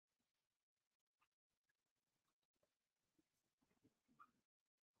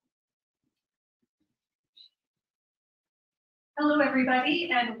Hello, everybody,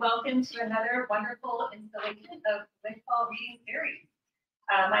 and welcome to another wonderful installation of Windfall Reading Series.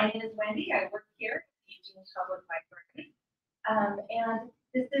 My name is Wendy. I work here at the Eugene Public Library. And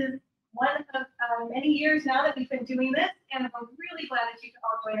this is one of many years now that we've been doing this, and we're really glad that you can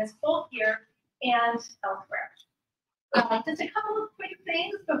all join us both here and elsewhere. Just a couple of quick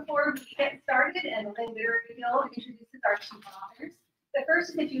things before we get started, and Lynn Vitterfield introduces our two authors. The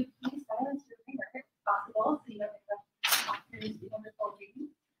first is if you please silence your ringer if possible, so you don't interrupt authors' wonderful reading.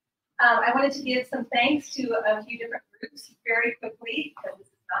 I wanted to give some thanks to a few different groups very quickly, because this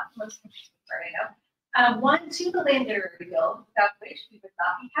is not the most interesting part I know. One, to the Land Literary Guild, without which we would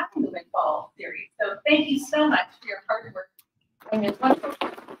not be having the Windfall series. So thank you so much for your hard work. And it's wonderful.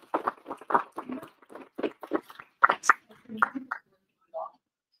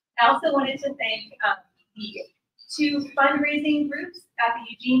 I also wanted to thank the two fundraising groups at the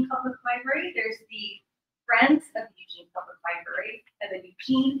Eugene Public Library. There's the Friends of the Eugene Public Library and the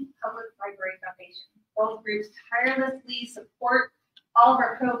Eugene Public Library Foundation. Both groups tirelessly support all of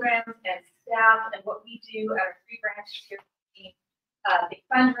our programs and staff and what we do at our three branches here. They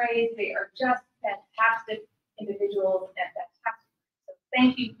fundraise. They are just fantastic individuals and fantastic. So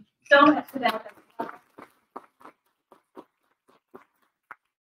thank you so much for that.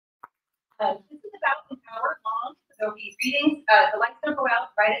 This is about an hour long. So there'll be readings. The lights don't go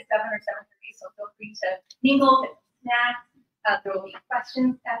out right at 7 or 7:30, so feel free to mingle, get snacks. There will be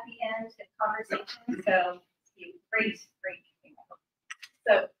questions at the end and conversation. So it's a great evening.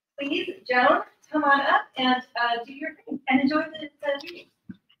 So please, Joan, come on up and do your thing and enjoy the reading.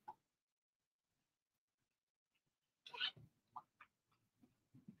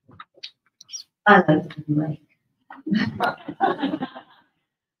 I like to Mike.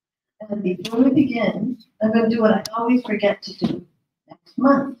 And before we begin, I'm going to do what I always forget to do next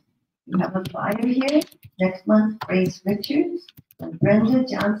month. You have a flyer here. Next month, Grace Richards and Brenda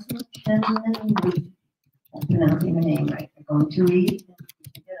Johnson Kenman Reed. I'm pronouncing the name right. They're going to read.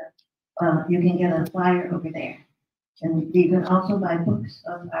 You can get a flyer over there. And you can also buy books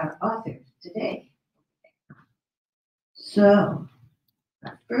of our authors today. So,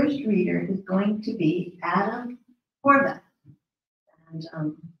 our first reader is going to be Adam Horvath. And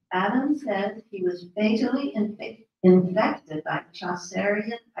Adam said he was fatally infected by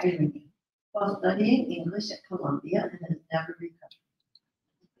Chaucerian irony while studying English at Columbia and has never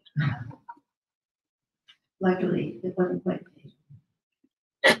recovered. Luckily, it wasn't quite fatal.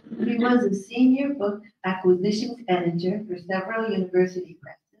 He was a senior book acquisitions editor for several university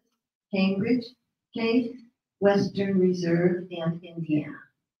presses, Cambridge, Case, Western Reserve, and Indiana,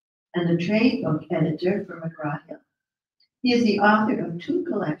 and a trade book editor for McGraw-Hill. He is the author of two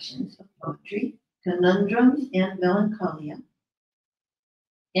collections of poetry, Conundrums and Melancholia,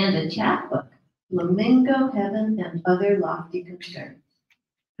 and a chapbook, Flamingo, Heaven, and Other Lofty Concerns.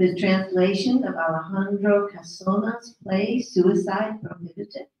 His translation of Alejandro Casona's play, Suicide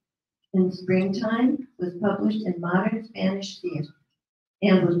Prohibited, in springtime, was published in Modern Spanish Theatre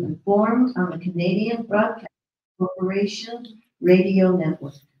and was performed on the Canadian Broadcast Corporation Radio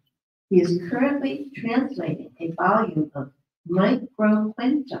Network. He is currently translating a volume of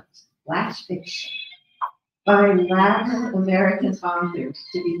microcuentos, flash fiction, by Latin American authors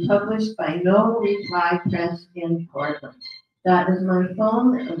to be published by No Reply Press in Portland. That is my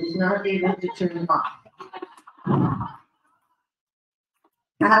phone that was not able to turn off.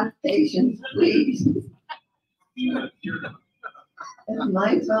 Have patience, please. And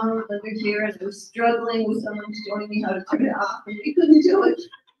my phone was under here, and I was struggling with someone showing me how to turn it off, and we couldn't do it.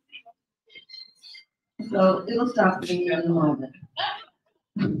 So it'll stop ringing in a moment.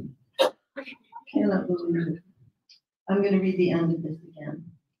 Cannot believe it. I'm going to read the end of this again.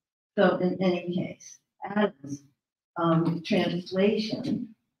 So in any case, Adam's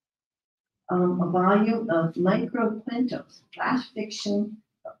translation, a volume of microcuentos, flash fiction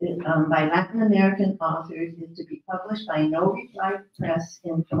by Latin American authors, is to be published by No Reply Press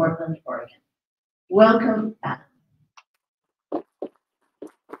in Portland, Oregon. Welcome, Adam.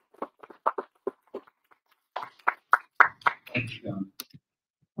 Thank you, John.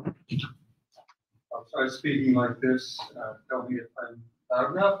 I'll try speaking like this. Tell me if I'm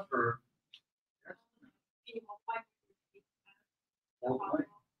loud enough or.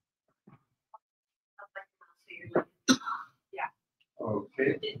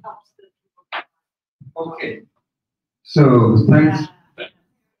 Okay. Okay. So thanks.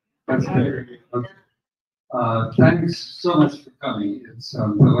 That's very good. Thanks so much for coming. It's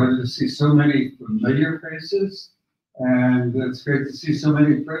delighted to see so many familiar faces, and it's great to see so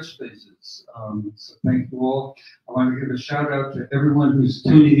many fresh faces. So thank you all. I want to give a shout out to everyone who's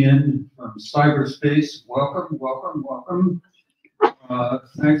tuning in from cyberspace. Welcome, welcome, welcome.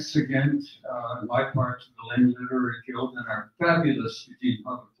 Thanks again, on my part, to the Lane Literary Guild and our fabulous Eugene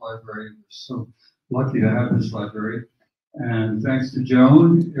Public Library. We're so lucky to have this library. And thanks to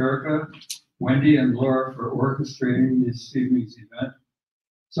Joan, Erica, Wendy, and Laura for orchestrating this evening's event.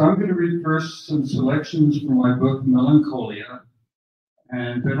 So I'm going to read first some selections from my book, Melancholia,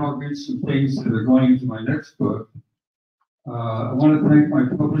 and then I'll read some things that are going into my next book. I want to thank my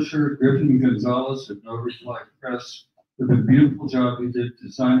publisher, Griffin Gonzalez at No Reply Press, for the beautiful job he did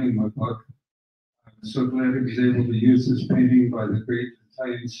designing my book. I'm so glad he was able to use this painting by the great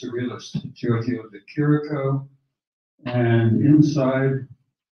Italian surrealist Giorgio de Chirico. And inside,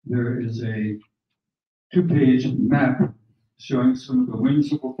 there is a two-page map showing some of the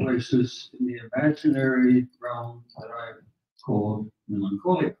whimsical places in the imaginary realm that I've called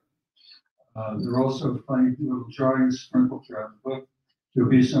Melancholia. There are also funny little drawings sprinkled throughout the book. There'll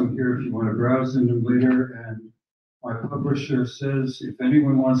be some here if you want to browse in them later. And my publisher says if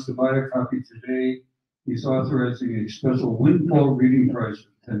anyone wants to buy a copy today, he's authorizing a special Windfall reading price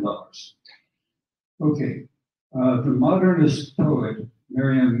of $10. Okay, the modernist poet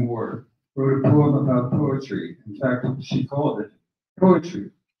Marianne Moore wrote a poem about poetry. In fact, she called it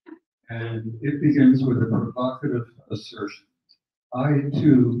poetry. And it begins with a provocative assertion. I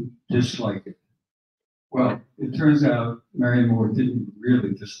too dislike it. Well, it turns out Marianne Moore didn't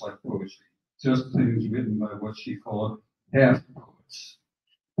really dislike poetry, just things written by what she called half poets.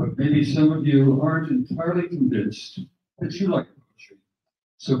 But maybe some of you aren't entirely convinced that you like poetry.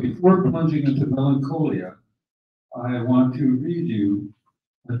 So before plunging into Melancholia, I want to read you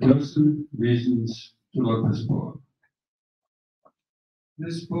a dozen reasons to love this poem.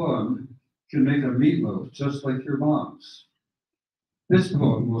 This poem can make a meatloaf just like your mom's. This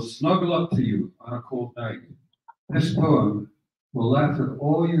poem will snuggle up to you on a cold night. This poem will laugh at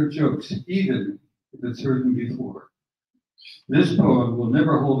all your jokes, even if it's heard them before. This poem will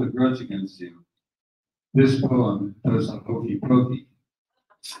never hold a grudge against you. This poem does a hokey pokey.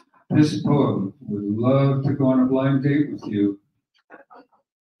 This poem would love to go on a blind date with you.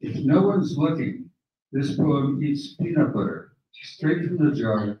 If no one's looking, this poem eats peanut butter straight from the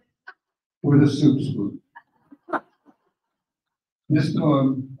jar with a soup spoon. This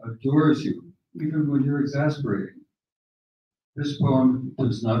poem adores you, even when you're exasperating. This poem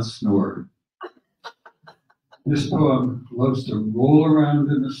does not snore. This poem loves to roll around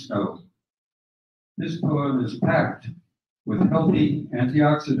in the snow. This poem is packed with healthy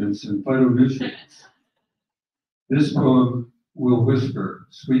antioxidants and phytonutrients. This poem will whisper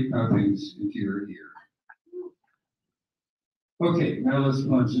sweet nothings into your ear. Okay, now let's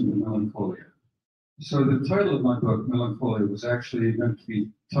plunge into Melancholia. So the title of my book, Melancholia, was actually meant to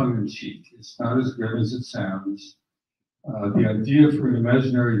be tongue-in-cheek. It's not as grim as it sounds. The idea for an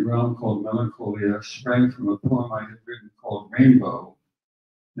imaginary realm called Melancholia sprang from a poem I had written called Rainbow.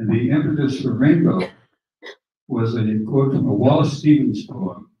 And the impetus for Rainbow was a quote from a Wallace Stevens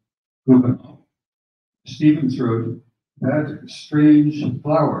poem, Juvenal. Stevens wrote, "That strange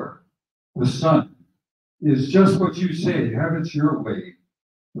flower, the sun, is just what you say. Have it your way.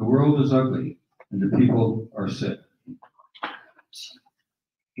 The world is ugly, and the people are sad."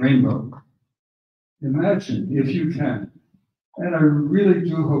 Rainbow. Imagine, if you can, and I really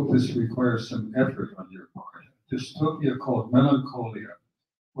do hope this requires some effort on your part, a dystopia called Melancholia,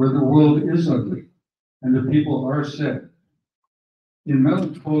 where the world is ugly and the people are sad. In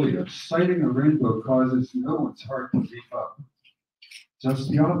Melancholia, sighting a rainbow causes no one's heart to leap up. Just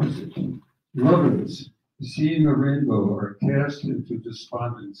the opposite. Lovers, seeing a rainbow, are cast into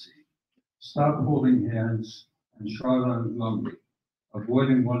despondency. Stop holding hands and trot on glumly,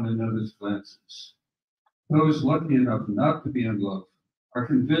 avoiding one another's glances. Those lucky enough not to be in love are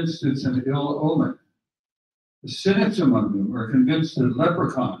convinced it's an ill omen. The cynics among them are convinced that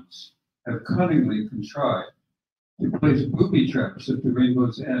leprechauns have cunningly contrived to place booby traps at the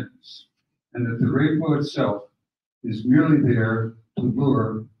rainbow's ends, and that the rainbow itself is merely there to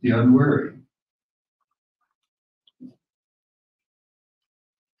lure the unwary.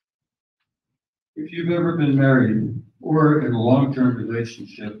 If you've ever been married or in a long-term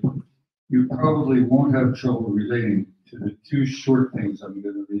relationship, you probably won't have trouble relating to the two short things I'm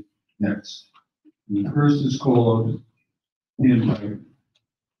going to read next. And the first is called The Indictment.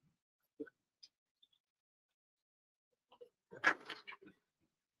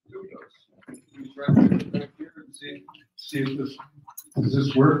 Back here and see if this, does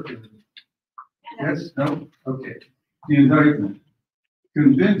this work? Yes? No? Okay. The Indictment.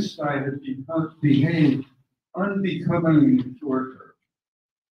 Convinced I had behaved unbecomingly toward her.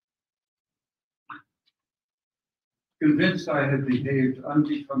 Convinced I had behaved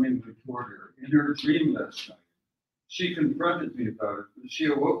unbecomingly toward her in her dream last night. She confronted me about it when she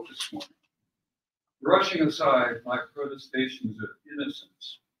awoke this morning. Brushing aside my protestations of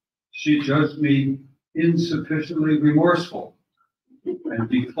innocence, she judged me insufficiently remorseful and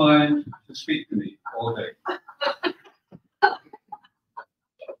declined to speak to me all day.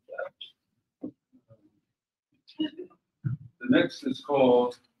 The next is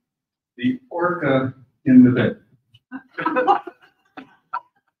called The Orca in the Bed.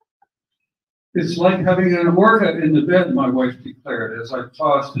 It's like having an orca in the bed, my wife declared, as I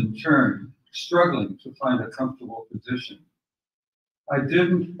tossed and turned, struggling to find a comfortable position. I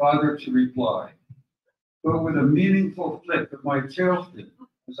didn't bother to reply, but with a meaningful flick of my tail fin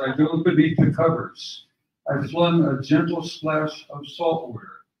as I dove beneath the covers, I flung a gentle splash of salt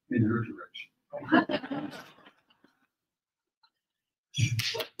water in her direction.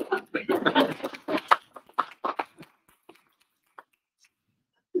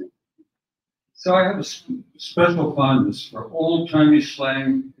 So I have a special fondness for old-timey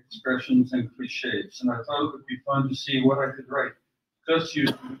slang expressions and cliches, and I thought it would be fun to see what I could write just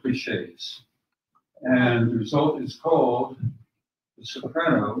using cliches. And the result is called The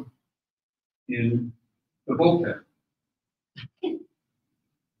Soprano in the Bullpen.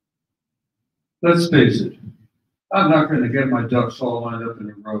 Let's face it, I'm not going to get my ducks all lined up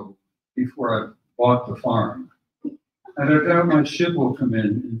in a row before I've bought the farm. And I doubt my ship will come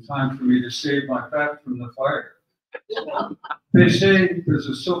in time for me to save my fat from the fire. They say there's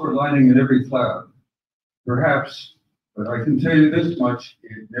a silver lining in every cloud. Perhaps, but I can tell you this much,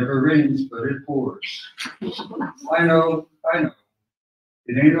 it never rains, but it pours. I know.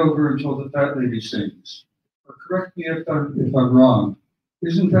 It ain't over until the fat lady sings. But correct me if I'm wrong.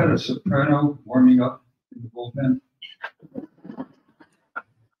 Isn't that a soprano warming up in the bullpen?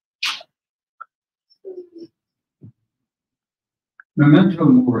 Memento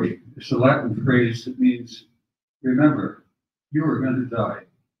mori is a Latin phrase that means, remember, you are going to die.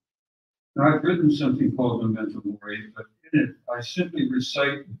 Now, I've written something called Memento mori, but in it, I simply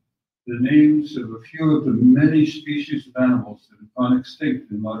recite the names of a few of the many species of animals that have gone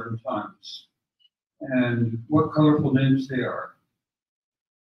extinct in modern times, and what colorful names they are.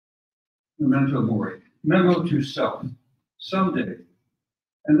 Memento mori, memo to self, someday,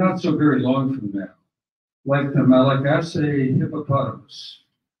 and not so very long from now. Like the Malagasy hippopotamus,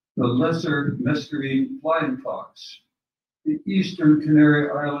 the lesser mescarine flying fox, the eastern Canary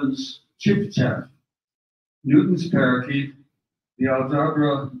Islands chipchat, Newton's parakeet, the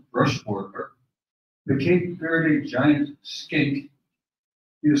Aldabra brush warbler, the Cape Verde giant skink,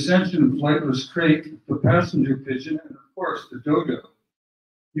 the Ascension flightless crake, the passenger pigeon, and of course the dodo.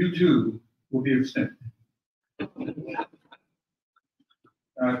 You too will be extinct.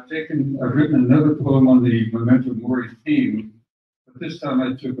 I've written another poem on the Memento Mori theme, but this time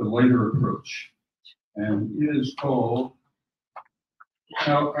I took a lighter approach. And it is called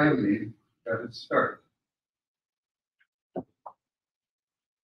How Irony Got Its Start.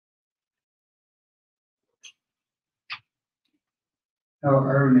 How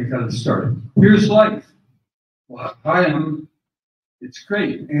irony got its start. Here's life. Well, it's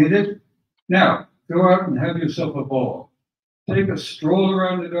great, ain't it? Now, go out and have yourself a ball. Take a stroll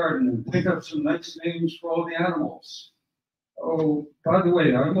around the garden and pick up some nice names for all the animals. Oh, by the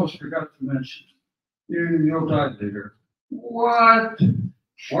way, I almost forgot to mention, you'll die later. What?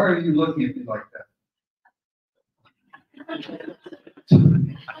 Why are you looking at me like that?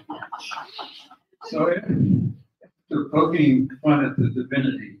 So after poking fun at the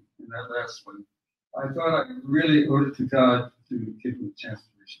divinity in that last one, I thought I really owed it to God to give him a chance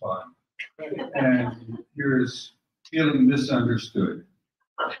to respond. And here's feeling misunderstood.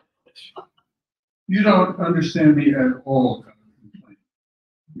 You don't understand me at all, kind of complaint.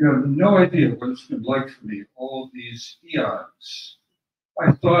 You have no idea what it's been like for me all these eons.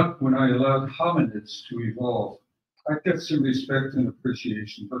 I thought when I allowed hominids to evolve, I'd get some respect and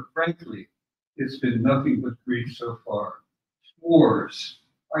appreciation, but frankly, it's been nothing but grief so far. Wars,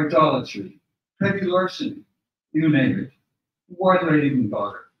 idolatry, petty larceny, you name it. Why did I even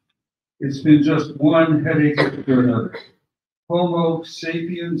bother? It's been just one headache after another. Homo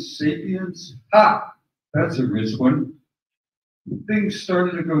sapiens sapiens? Ha! That's a rich one. Things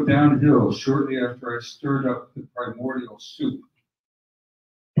started to go downhill shortly after I stirred up the primordial soup.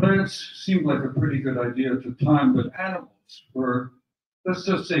 Plants seemed like a pretty good idea at the time, but animals were, let's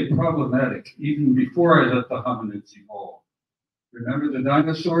just say, problematic even before I let the hominids evolve. Remember the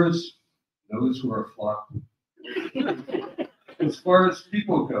dinosaurs? Those were a flop. As far as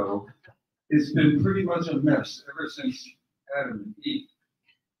people go, it's been pretty much a mess ever since Adam and Eve.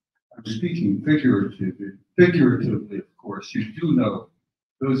 I'm speaking figuratively, of course. You do know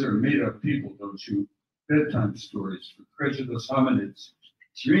those are made-up people, don't you? bedtime stories for credulous hominids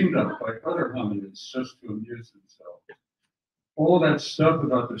dreamed up by other hominids just to amuse themselves. All that stuff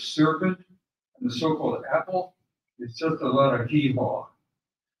about the serpent and the so-called apple is just a lot of hee-haw.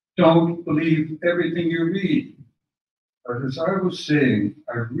 Don't believe everything you read. But as I was saying,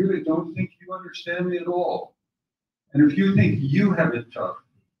 I really don't think you understand me at all. And if you think you have it tough,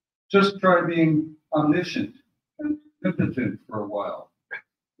 just try being omniscient and impotent for a while,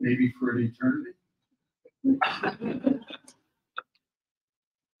 maybe for an eternity.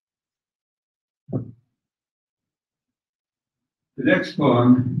 The next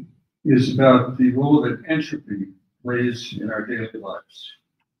poem is about the role that entropy plays in our daily lives.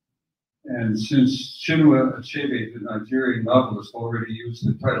 And since Chinua Achebe, the Nigerian novelist, already used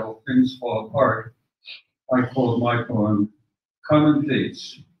the title Things Fall Apart, I called my poem Common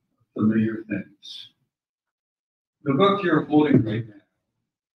Fates, Familiar Things. The book you're holding right now,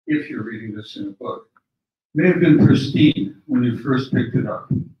 if you're reading this in a book, may have been pristine when you first picked it up,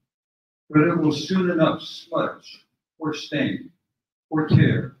 but it will soon enough smudge or stain or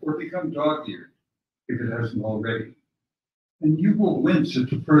tear or become dog-eared if it hasn't already. And you will wince at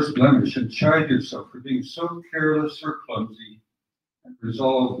the first blemish and chide yourself for being so careless or clumsy and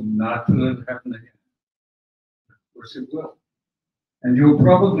resolve not to let it happen again. Of course it will. And you'll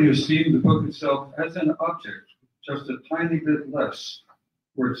probably esteem the book itself as an object, just a tiny bit less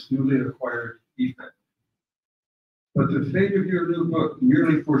for its newly acquired defect. But the fate of your new book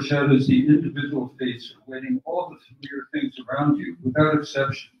merely foreshadows the individual fates awaiting all the familiar things around you without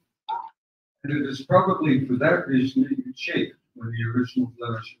exception. And it is probably for that reason that you chafed when the original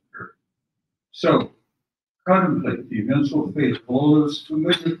blemish occurred. So, contemplate the eventual fate of all those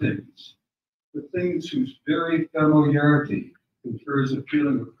familiar things, the things whose very familiarity confers a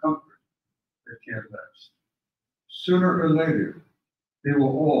feeling of comfort that can't last. Sooner or later, they will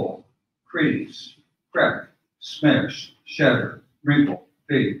all craze, crack, smash, shatter, wrinkle,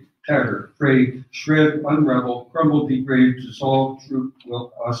 fade, tatter, fray, shred, unravel, crumble, degrade, dissolve, droop,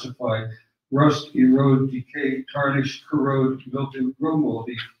 wilt, ossify, rust, erode, decay, tarnish, corrode, mildew, grow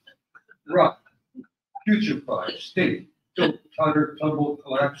moldy, rot, putrefy, stink, tilt, totter, tumble,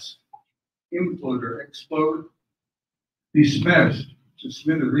 collapse, implode or explode, be smashed to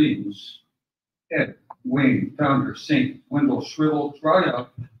smithereens, ebb, wane, founder, sink, dwindle, shrivel, dry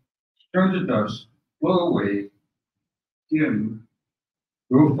up, turn to dust, blow away, dim,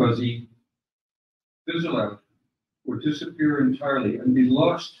 grow fuzzy, fizzle out, or disappear entirely and be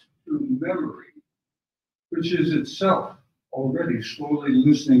lost to memory, which is itself already slowly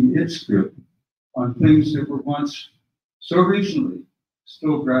loosening its grip on things that were once so recently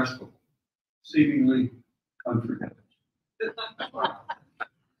still graspable, seemingly unforgettable.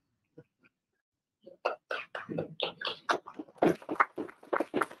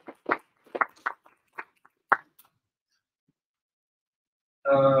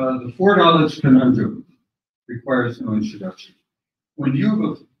 The foreknowledge conundrum requires no introduction. When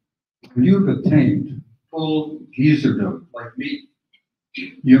you've attained full geezerdom like me,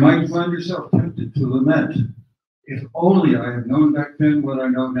 you might find yourself tempted to lament, if only I had known back then what I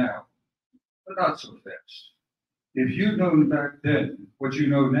know now, but not so fast. If you'd known back then what you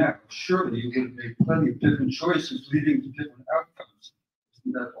know now, surely you would have made plenty of different choices leading to different outcomes.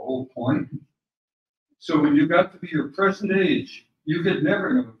 Isn't that the whole point? So when you got to be your present age, you could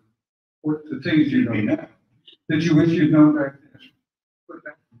never know what the things you know now that you wish you'd known back then. Put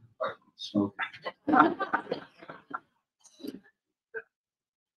that in the pipe and smoke it.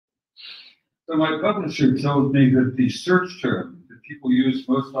 So my publisher told me that the search term that people use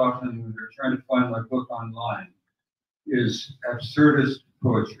most often when they're trying to find my book online is absurdist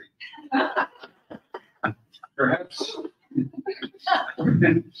poetry. Perhaps,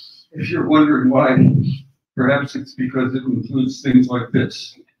 if you're wondering why, perhaps it's because it includes things like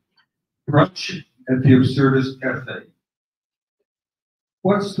this. Brunch at the Absurdist Cafe.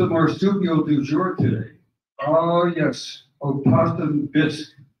 What's the marsupial du jour today? Oh yes, opossum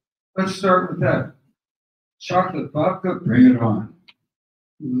bisque. Let's start with that. Chocolate vodka, bring it on.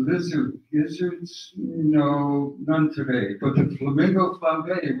 Gizzards, no, none today. But the Flamingo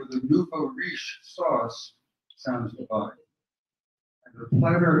flambe with a nouveau riche sauce sounds divine. And a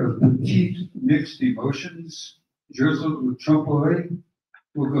platter of petite mixed emotions, drizzled with trompe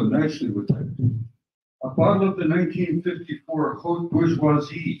will go nicely with that. A bottle of the 1954 Haute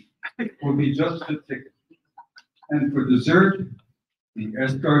Bourgeoisie will be just the ticket. And for dessert, the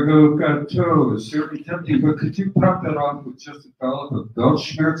escargot gâteau is certainly tempting, but could you top that off with just a dollop of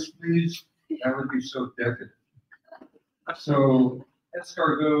Weltschmerz, please? That would be so decadent. So,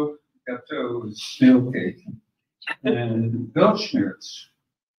 escargot gâteau is snail cake, and Weltschmerz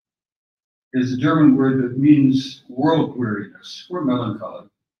is a German word that means world weariness or melancholy.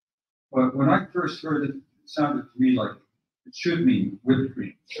 But when I first heard it, it sounded to me like it should mean whipped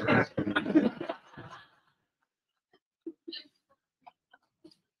cream. So that's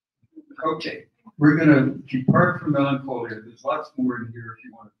okay. We're going to depart from Melancholia. There's lots more in here if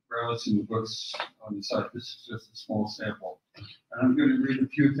you want to browse in the books on the site. This is just a small sample. And I'm going to read a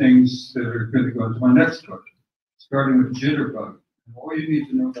few things that are going to go into my next book, starting with Jitterbug. And all you need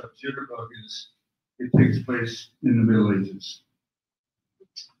to know about Jitterbug is it takes place in the Middle Ages.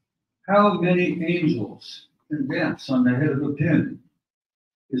 How many angels can dance on the head of a pin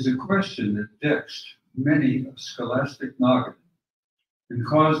is a question that vexed many of scholastic noggin and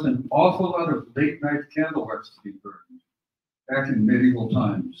caused an awful lot of late-night candlelights to be burned back in medieval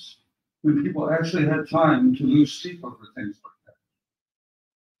times, when people actually had time to lose sleep over things like that.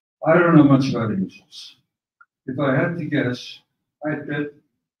 I don't know much about angels. If I had to guess, I'd bet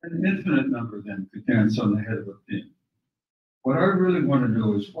an infinite number of them could dance on the head of a pin. What I really want to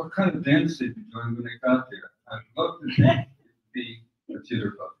know is what kind of dance they'd be doing when they got there. I'd love to think it would be a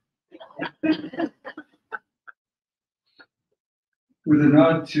jitterbug. With a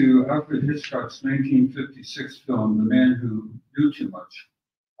nod to Alfred Hitchcock's 1956 film, The Man Who Knew Too Much,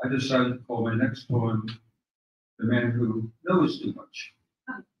 I decided to call my next poem, The Man Who Knows Too Much.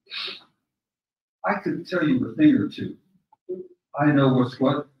 I could tell you a thing or two. I know what's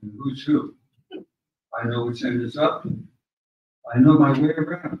what and who's who. I know which end is up. I know my way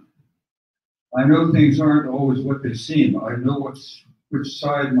around. I know things aren't always what they seem. I know which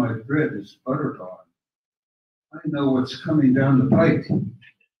side my bread is buttered on. I know what's coming down the pike.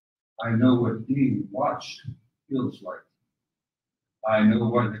 I know what being watched feels like. I know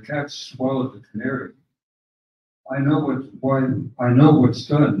why the cat swallowed the canary. I know what's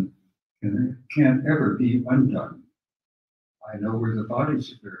done and can't ever be undone. I know where the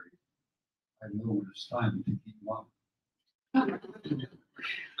bodies are buried. I know when it's time to keep them up.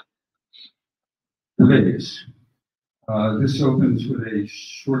 The vase. This opens with a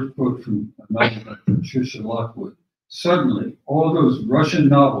short quote from a novel by Patricia Lockwood. Suddenly, all those Russian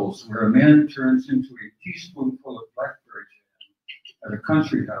novels where a man turns into a teaspoonful of blackberry jam at a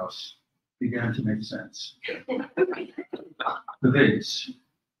country house began to make sense. The vase.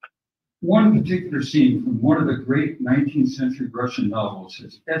 One particular scene from one of the great 19th century Russian novels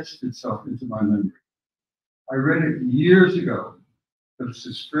has etched itself into my memory. I read it years ago, but it's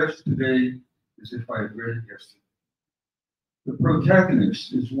as fresh today as if I had read it yesterday. The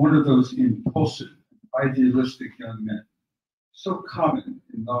protagonist is one of those impulsive, idealistic young men, so common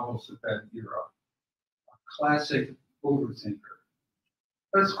in novels of that era, a classic overthinker.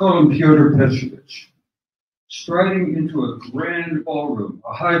 Let's call him Pyotr Petrovich. Striding into a grand ballroom,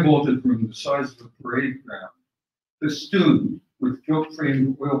 a high-vaulted room the size of a parade ground, festooned with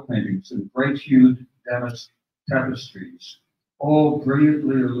gilt-framed oil paintings and bright-hued damask tapestries, all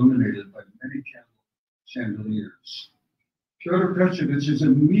brilliantly illuminated by many chandeliers. Pyotr Petrovich is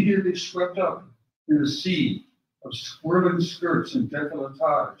immediately swept up in a sea of swirling skirts and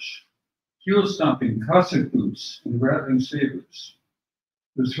décolletage, heel-stomping Cossack boots and rattling sabers.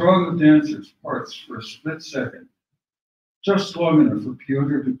 The throng of dancers parts for a split second, just long enough for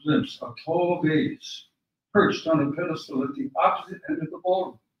Pyotr to glimpse a tall vase perched on a pedestal at the opposite end of the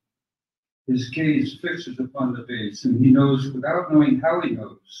ballroom. His gaze fixes upon the vase, and he knows, without knowing how he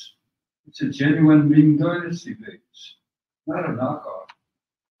knows, it's a genuine Ming Dynasty vase, not a knockoff,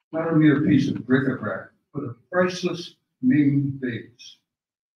 not a mere piece of bric-a-brac, but a priceless Ming vase.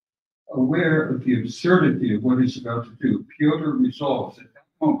 Aware of the absurdity of what he's about to do, Pyotr resolves at that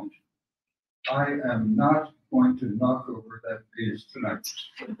moment, I am not going to knock over that vase tonight.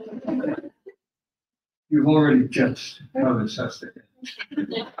 You've already guessed how this has to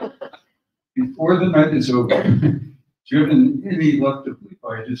end. Before the night is over, driven ineluctably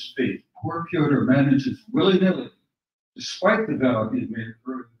by his fate, poor Pyotr manages willy-nilly, despite the vow he had made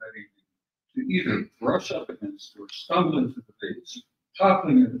earlier that evening, to either brush up against or stumble into the vase,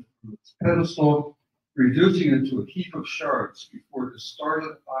 toppling it from its pedestal, reducing it to a heap of shards before the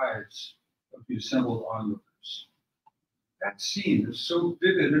startled eyes of the assembled onlookers. That scene is so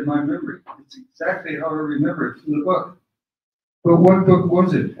vivid in my memory. It's exactly how I remember it from the book. But what book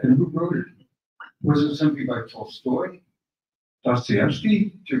was it, and who wrote it? Was it something by Tolstoy,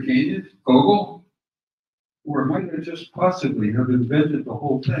 Dostoevsky, Turgenev, Gogol? Or might I just possibly have invented the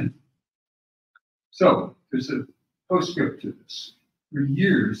whole thing? So, there's a postscript to this. For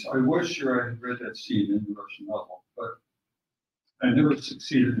years, I was sure I had read that scene in the Russian novel, but I never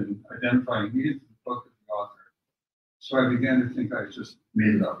succeeded in identifying either the book or the author. So I began to think I just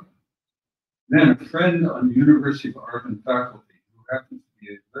made it up. Then a friend on the University of Art and faculty, who happens to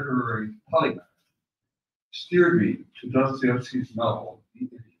be a literary polymath, steered me to Dostoevsky's novel, The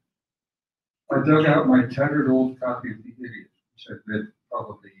Idiot. I dug out my tattered old copy of The Idiot, which I'd read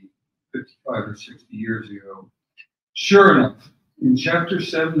probably 55 or 60 years ago. Sure enough, in chapter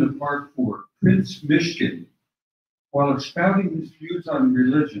 7 of part 4, Prince Mishkin, while expounding his views on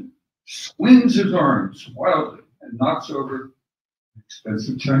religion, swings his arms wildly and knocks over an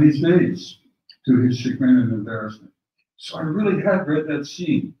expensive Chinese vase, to his chagrin and embarrassment. So I really had read that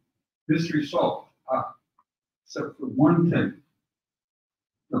scene. Mystery solved. Except for one thing.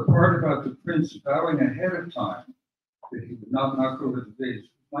 The part about the prince vowing ahead of time that he would not knock over the vase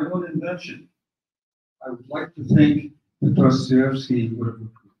was my own invention. I would like to think that Dostoevsky would have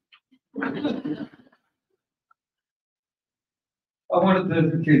approved. I want to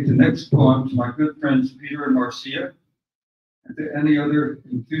dedicate the next poem to my good friends Peter and Marcia, and to any other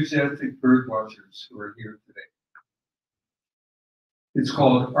enthusiastic bird watchers who are here today. It's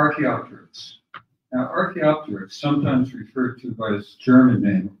called Archaeopteryx. Now, Archaeopteryx, sometimes referred to by its German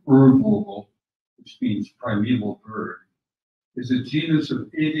name, Urvogel, which means primeval bird, is a genus of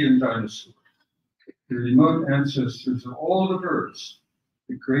avian dinosaurs, the remote ancestors of all the birds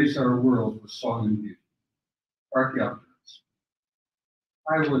that grace our world with song and beauty. Archaeopteryx.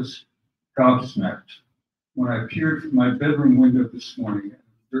 I was gobsmacked when I peered from my bedroom window this morning and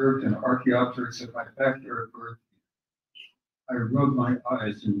observed an Archaeopteryx at my backyard bird feeder. I rubbed my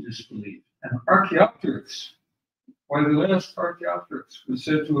eyes in disbelief. An Archaeopteryx? Why, the last Archaeopteryx was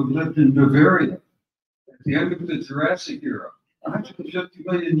said to have lived in Bavaria at the end of the Jurassic era, 150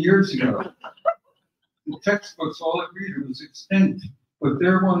 million years ago. The textbooks all agreed it was extinct, but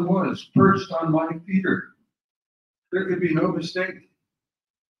there one was, perched on my feeder. There could be no mistake.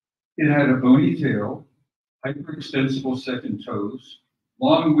 It had a bony tail, hyperextensible second toes,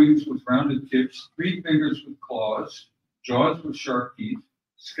 long wings with rounded tips, 3 fingers with claws, jaws with sharp teeth,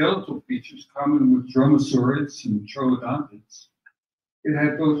 skeletal features common with dromaeosaurids and troodontids. It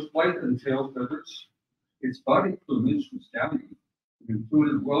had both flight and tail feathers. Its body plumage was downy and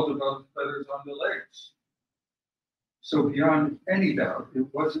included well-developed feathers on the legs. So beyond any doubt,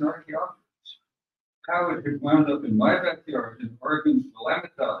 it was an Archaeopteryx. How it had wound up in my backyard in Oregon's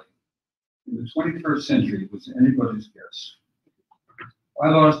Willamette Valley in the 21st century was anybody's guess. I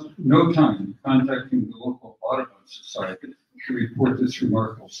lost no time contacting the local Audubon Society to report this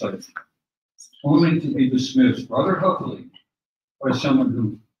remarkable sight, only to be dismissed rather huffily by someone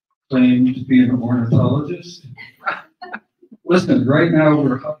who claimed to be an ornithologist. Listen, right now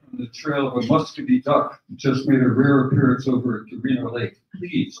we're up on the trail of a muscovy duck that just made a rare appearance over at Dorino Lake.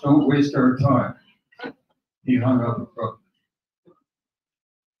 Please don't waste our time. He hung up abruptly.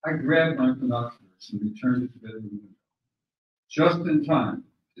 I grabbed my binoculars and returned to the bedroom window, just in time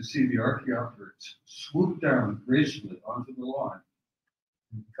to see the Archaeopteryx swoop down gracefully onto the lawn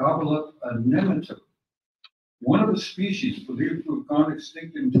and gobble up a nematode, one of the species believed to have gone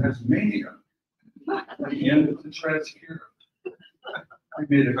extinct in Tasmania at the end of the Jurassic era. I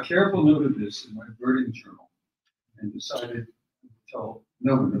made a careful note of this in my birding journal and decided to tell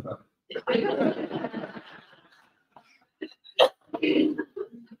no one about it.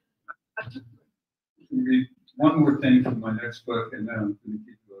 Read one more thing from my next book, and then I'm going to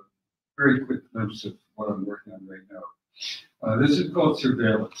give you a very quick glimpse of what I'm working on right now. This is called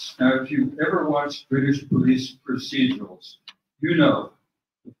Surveillance. Now, if you've ever watched British police procedurals, you know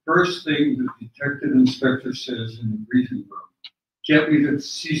the first thing the detective inspector says in the briefing room: get me the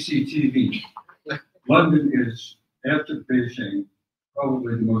CCTV. London is, after Beijing,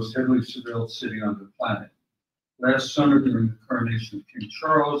 probably the most heavily surveilled city on the planet. Last summer, during the coronation of King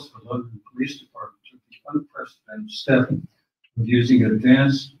Charles, the London Police Department took the unprecedented step of using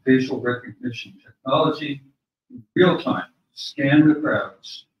advanced facial recognition technology in real time to scan the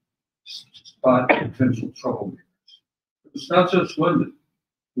crowds to spot potential troublemakers. It's not just London.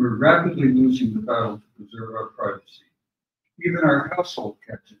 We're rapidly losing the battle to preserve our privacy. Even our household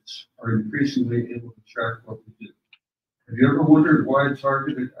gadgets are increasingly able to track what we do. Have you ever wondered why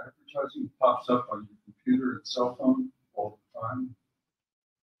targeted advertising pops up on your computer and cell phone all the time?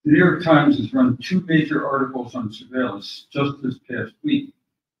 The New York Times has run 2 major articles on surveillance just this past week.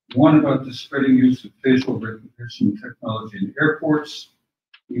 One about the spreading use of facial recognition technology in airports.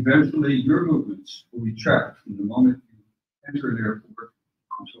 Eventually, your movements will be tracked from the moment you enter an airport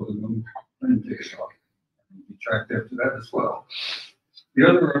until the moment the plane takes off. And you'll be tracked after that as well. The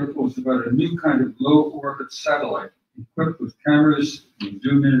other article is about a new kind of low-orbit satellite equipped with cameras and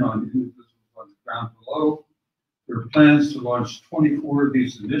zoom in on individuals on the ground below. There are plans to launch 24 of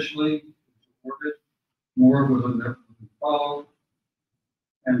these initially into orbit. More will inevitably follow.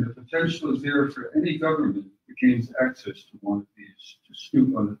 And the potential is there for any government, gains access to one of these to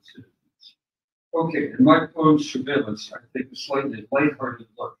snoop on its citizens. Okay, in my poem Surveillance, I take a slightly lighthearted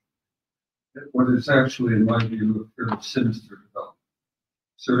look at what is actually, in my view, a fairly sinister development.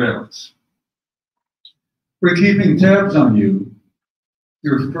 Surveillance. We're keeping tabs on you,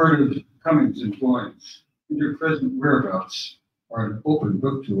 your furtive comings and goings, and your present whereabouts are an open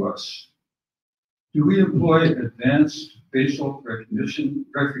book to us. Do we employ advanced facial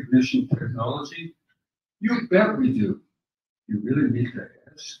recognition technology? You bet we do. You really need to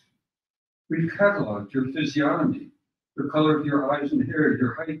ask. We've cataloged your physiognomy, the color of your eyes and hair,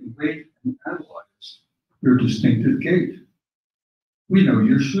 your height and weight, and analyzed your distinctive gait. We know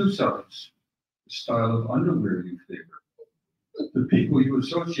your shoe size, the style of underwear you favor, the people you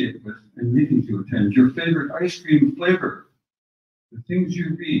associate with and meetings you attend, your favorite ice cream flavor, the things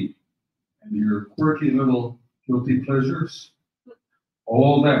you read, and your quirky little guilty pleasures.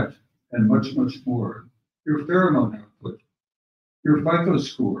 All that and much, much more. Your pheromone output, your FICO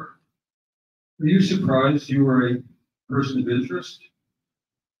score. Are you surprised you are a person of interest?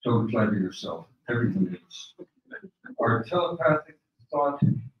 Don't flatter yourself. Everyone is. Our telepathic thought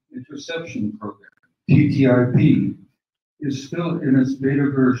interception program, TTIP, is still in its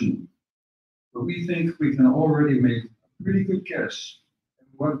beta version, but we think we can already make a pretty good guess at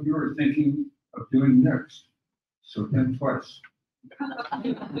what you are thinking of doing next. So think twice.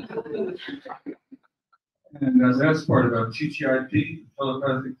 And that's part about TTIP,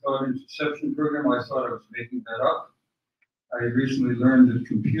 Telepathic Thought Interception Program. I thought I was making that up. I recently learned that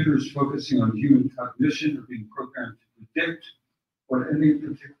computers focusing on human cognition are being programmed to predict what any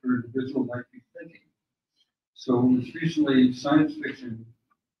particular individual might be thinking. So recently, science fiction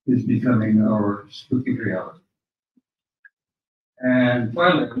is becoming our spooky reality. And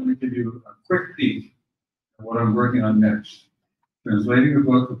finally, I want to give you a quick peek at what I'm working on next. Translating a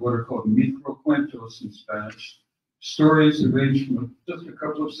book of what are called microcuentos in Spanish, stories arranged from just a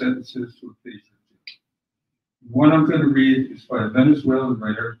couple of sentences to a page or two. The one I'm going to read is by a Venezuelan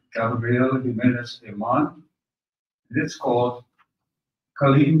writer, Gabriel Jimenez Eman, and it's called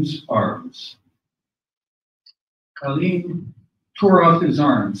Kalim's Arms. Kalim tore off his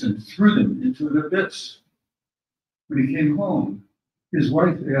arms and threw them into an abyss. When he came home, his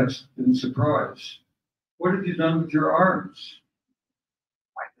wife asked in surprise, "What have you done with your arms?"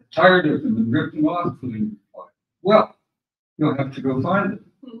 "Tired of them and ripped them off," Kalim replied. "Well, you'll have to go find them.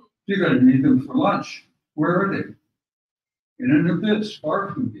 You're going to need them for lunch. Where are they?" "In an abyss far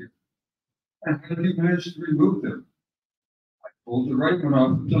from here." "And how did you manage to remove them?" "I pulled the right one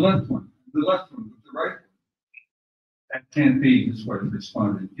off with the left one, the left one with the right one." "That can't be," his wife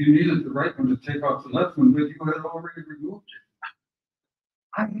responded. "You needed the right one to take off the left one, but you had already removed it."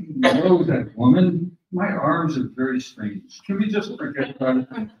 "I know that woman. My arms are very strange. Can we just forget about it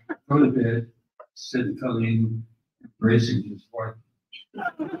and go to bed?" said Kalim, embracing his wife.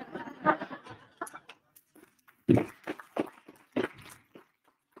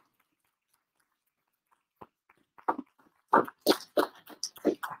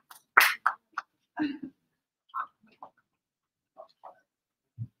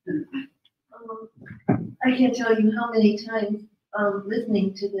 I can't tell you how many times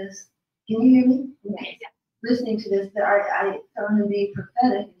listening to this. Can you hear me? Yes. Listening to this, that I found him being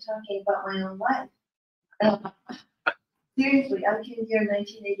prophetic and talking about my own life. Seriously, I came here in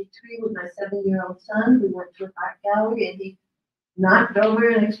 1983 with my 7-year-old son. We went to an art gallery and he knocked over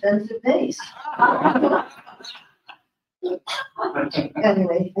an expensive vase.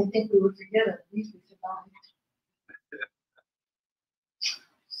 Anyway, I think we were forgiven. At least we survived.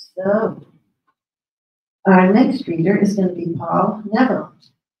 So, our next reader is going to be Paul Neville.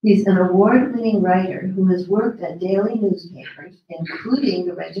 He's an award-winning writer who has worked at daily newspapers, including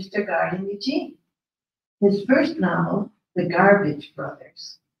the Register Guard in Eugene. His first novel, The Garbage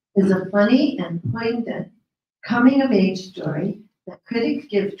Brothers, is a funny and poignant coming-of-age story that critics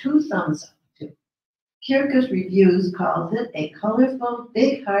give 2 thumbs up to. Kirkus Reviews calls it a colorful,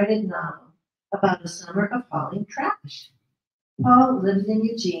 big-hearted novel about a summer of hauling trash. Paul lives in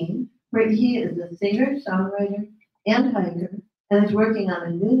Eugene, where he is a singer, songwriter, and hiker, and is working on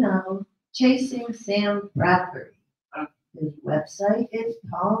a new novel, Chasing Sam Bradbury. His website is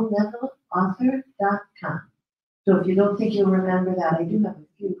paulnevilleauthor.com. So if you don't think you'll remember that, I do have a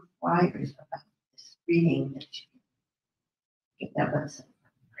few flyers about this reading that you can get that website.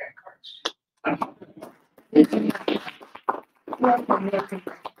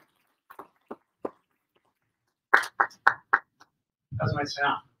 How's my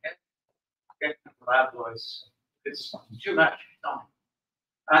sound? Okay, loud voice. It's too much.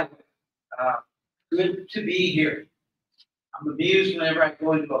 Good to be here. I'm amused whenever I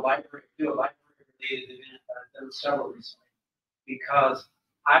go into a library, do a library-related event. there were several recently, because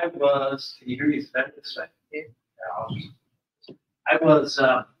I was, can you hear me better this way? I was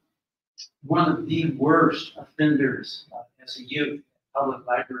one of the worst offenders as a youth in public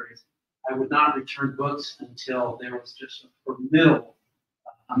libraries. I would not return books until there was just a formidable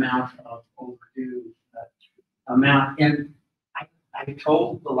amount of overdue amount. And I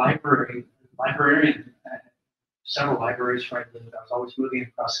told the librarian, several libraries where I lived, I was always moving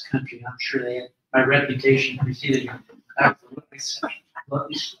across the country, and I'm sure they had my reputation preceded me. I said,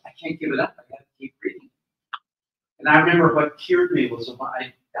 I can't give it up, I gotta keep reading. And I remember what cured me was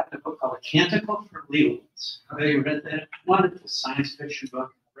I got a book called A Canticle for Little Ones. Have you read that? Wonderful science fiction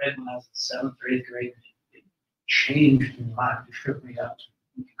book I read when I was in 7th or 8th grade. It changed my life, it shook me up.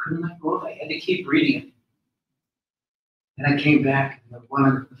 I couldn't let go of it, I had to keep reading it. And I came back, and the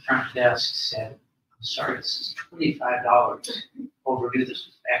woman at the front desk said, I'm sorry, this is $25 overdue. This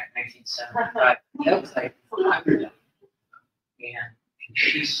was back in 1975. That was like $100. And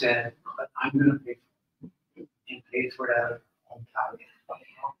she said, but I'm going to pay for it, and paid for it out of her own pocket.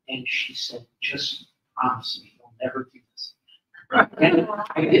 And she said, just promise me you'll never do this. And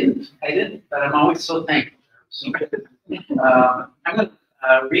I didn't, but I'm always so thankful. So, I'm going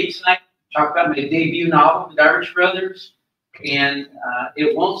to read tonight, talk about my debut novel, The Garbage Brothers. And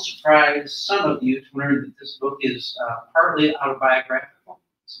it won't surprise some of you to learn that this book is partly autobiographical.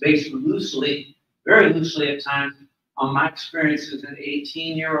 It's based loosely, very loosely at times, on my experience as an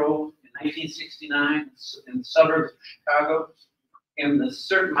 18-year-old in 1969 in the suburbs of Chicago. And my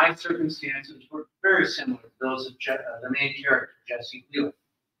circumstances were very similar to those of the main character, Jesse Wheeler.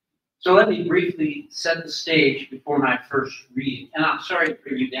 So let me briefly set the stage before my first reading. And I'm sorry to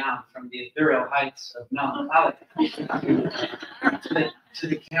bring you down from the ethereal heights of Melancholia to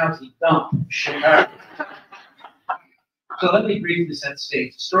the county dump, Chicago. So let me briefly set the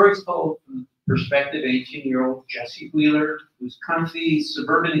stage. The story is told from the perspective of 18-year-old Jesse Wheeler, whose comfy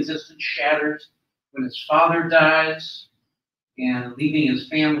suburban existence shatters when his father dies, and leaving his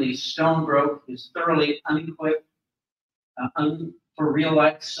family stone broke, his thoroughly unequipped, for real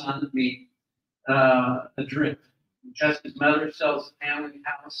life son adrift. Jesse's mother sells the family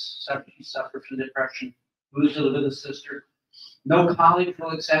house. She suffers from depression, moves to live with his sister. No college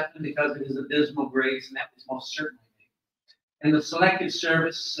will accept him because of his abysmal grades, and that was most certainly me. And the selective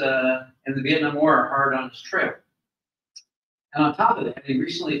service and the Vietnam War are hard on his trail. And on top of that, he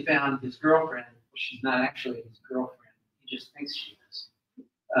recently found his girlfriend, she's not actually his girlfriend, he just thinks she is,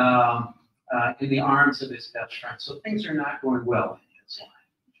 in the arms of his best friend. So things are not going well in his life.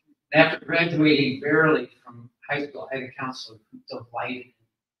 And after graduating barely from high school, I had a counselor who delighted in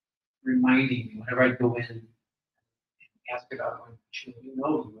reminding me whenever I go in and ask about going to, you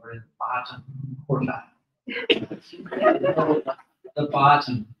were in the bottom quartile. The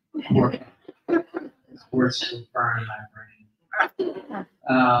bottom quartile. It's worse than burning my brain.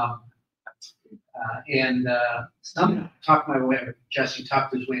 Some talked my way, Jesse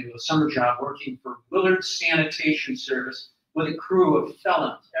talked his way into a summer job working for Willard's Sanitation Service with a crew of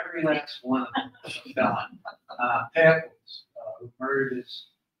felons. Every last one of them was a felon. Pickles, who murdered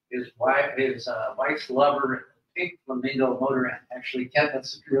his wife's lover at the Pink Flamingo Motor Inn. Actually,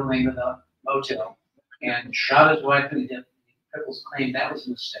 that's the real name of the motel. And shot his wife in the hip. Pickles claimed that was a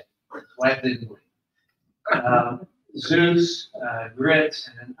mistake. His wife didn't believe. Zeus, Grits,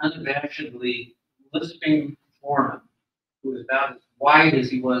 and an unabashedly lisping foreman who was about as wide as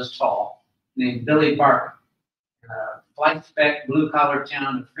he was tall, named Billy Barker, in a flight spec blue-collar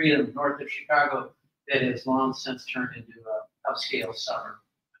town of Freedom north of Chicago that has long since turned into an upscale suburb.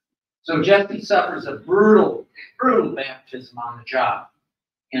 So Jesse suffers a brutal baptism on the job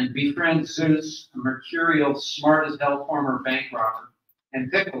and befriends Zeus, a mercurial, smart-as-hell former bank robber,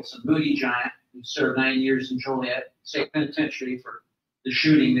 and Pickles, a moody giant who served 9 years in Joliet State Penitentiary for the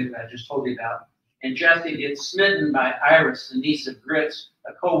shooting that I just told you about. And Jesse gets smitten by Iris, the niece of Grits,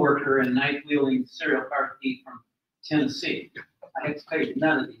 a co-worker and knife-wielding serial car thief from Tennessee. I have to tell you,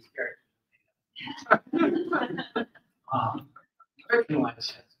 none of these characters.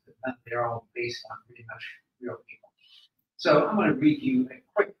 Fictionalized, but they're all based on pretty much real people. So I'm going to read you a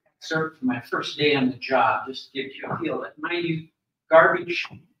quick excerpt from my first day on the job, just to give you a feel that, mind you, garbage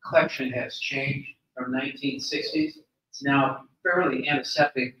collection has changed from 1960s. It's now a fairly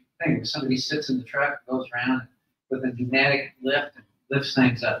antiseptic thing where somebody sits in the truck, goes around with a pneumatic lift and lifts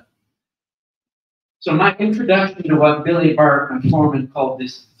things up. So my introduction to what Billy Barker, my foreman, called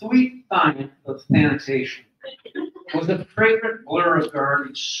this sweet science of sanitation was a fragrant blur of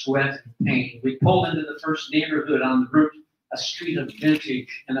garbage, sweat, and pain. We pulled into the first neighborhood on the route, a street of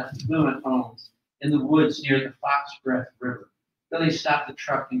vintage and affluent homes in the woods near the Fox Breath River. Billy stopped the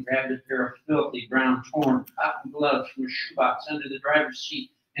truck and grabbed a pair of filthy, brown, torn cotton gloves from a shoebox under the driver's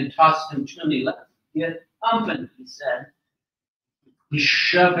seat and tossed them to me. "Let's get pumping," he said. He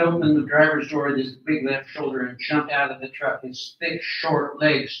shoved open the driver's door with his big left shoulder and jumped out of the truck, his thick, short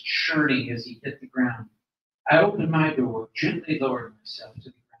legs churning as he hit the ground. I opened my door, gently lowered myself to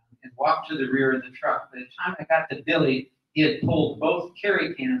the ground, and walked to the rear of the truck. By the time I got to Billy, he had pulled both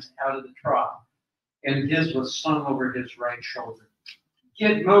carry cans out of the trough, and his was slung over his right shoulder.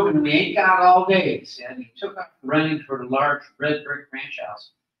 "Get moving, we ain't got all day," he said. He took off running toward a large red brick ranch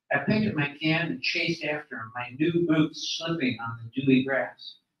house. I picked up my can and chased after him, my new boots slipping on the dewy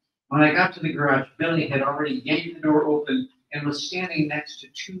grass. When I got to the garage, Billy had already yanked the door open and was standing next to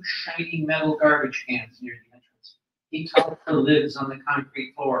two shiny metal garbage cans near the entrance. He tossed the lids on the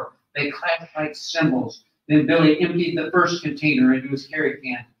concrete floor. They clashed like cymbals. Then Billy emptied the first container into his carry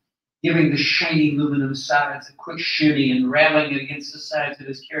can, giving the shiny aluminum sides a quick shimmy and rattling it against the sides of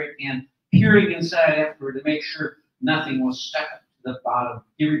his carry can, peering inside afterward to make sure nothing was stuck up to the bottom.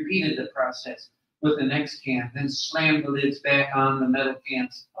 He repeated the process with the next can, then slammed the lids back on the metal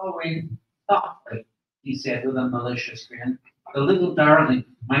cans. "Always thoughtfully," he said with a malicious grin. "The little darling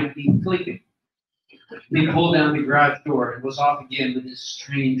might be sleeping." He pulled down the garage door and was off again with his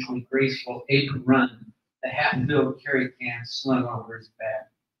strangely graceful apron run, the half-filled carry can slung over his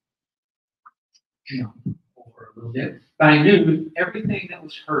back. Jump over a little bit. By noon, everything that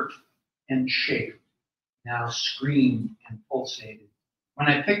was hurt and chafed now screamed and pulsated. When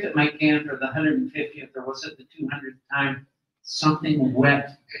I picked up my can for the 150th, or was it the 200th time, something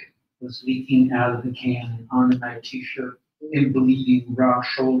wet was leaking out of the can and onto my t-shirt and bleeding raw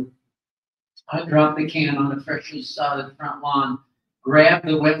shoulder. I dropped the can on the freshly sodded front lawn, grabbed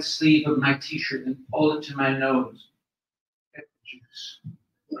the wet sleeve of my t-shirt and pulled it to my nose. Juice.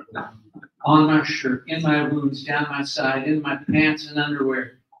 On my shirt, in my wounds, down my side, in my pants and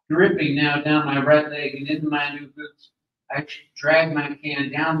underwear, dripping now down my right leg and into my new boots. I dragged my can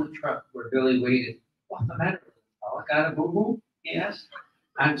down the truck where Billy waited. "What's the matter? I got a boo-boo?" he asked.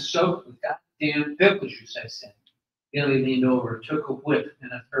 "I'm soaked with goddamn pickle juice," I said. Billy leaned over, took a whiff,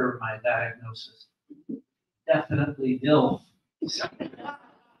 and affirmed my diagnosis. "Definitely DILF." So,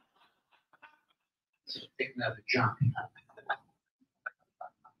 take another jump.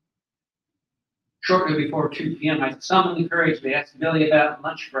 Shortly before 2 p.m., I summoned the courage to ask Billy about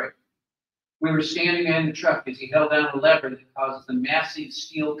lunch break. We were standing behind the truck as he held down a lever that causes the massive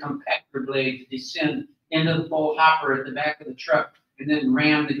steel compactor blade to descend into the full hopper at the back of the truck and then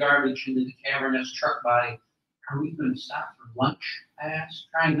ram the garbage into the cavernous truck body. "Are we going to stop for lunch?" I asked,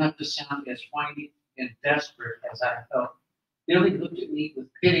 trying not to sound as whiny and desperate as I felt. Billy looked at me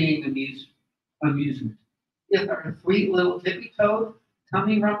with pitying amusement. "Is our sweet little tippy-toed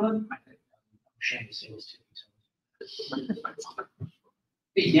tummy rumbling?" I'm ashamed to say it was tippy-toed.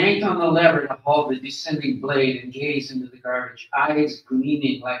 He yanked on the lever to haul the descending blade and gazed into the garbage, eyes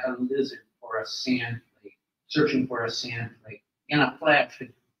gleaming like a lizard for a sand flake, searching for a sand flake. In a flash,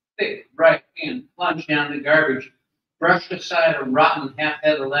 his thick right hand plunged down the garbage, brushed aside a rotten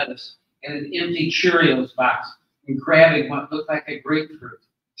half-head of lettuce and an empty Cheerios box, and grabbing what looked like a grapefruit,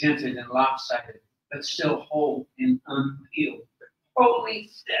 dented and lopsided, but still whole and unpeeled. "Holy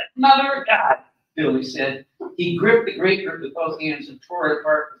stepmother of God," Billy said. He gripped the grapefruit with both hands and tore it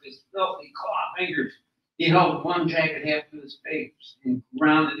apart with his filthy claw fingers. He held one jagged half to his face and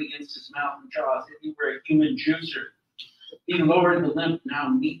ground it against his mouth and jaws as if he were a human juicer. He lowered the limp, now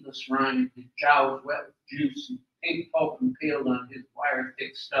meatless rind, his jowls wet with juice and pink pulp impaled on his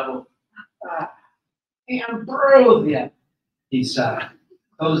wire-thick stubble. "Ambrosia," he sighed,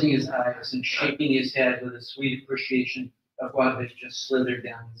 closing his eyes and shaking his head with a sweet appreciation of what had just slithered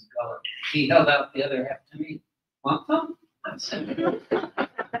down his gullet. He held out the other half to me. "Want some?"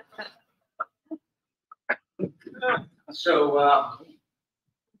 So,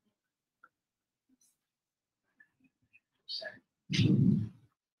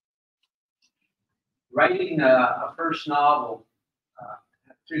 writing a first novel,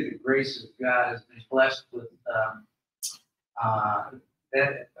 through the grace of God, has been blessed with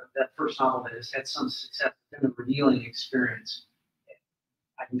that first novel that has had some success in a revealing experience.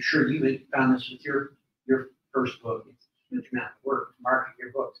 I'm sure you had found this with your first book. It's a huge amount of work to market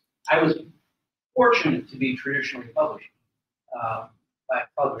your books. I was fortunate to be traditionally published by a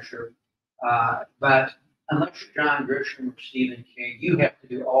publisher, but unless you're John Grisham or Stephen King, you have to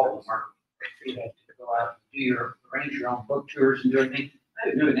do all the marketing. You have to go out and arrange your own book tours and do everything.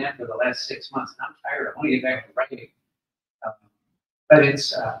 I've been doing that for the last 6 months, and I'm tired. I want to get back to writing. But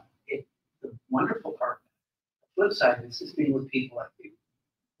it's the wonderful part. The flip side of this is being with people like you,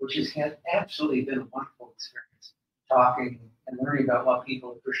 which has had absolutely been a wonderful experience, talking and learning about what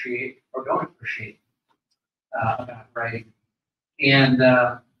people appreciate or don't appreciate about writing. And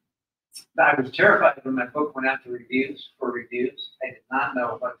I was terrified when my book went out to reviews. I did not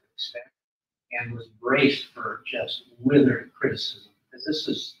know what to expect and was braced for just withered criticism. Because this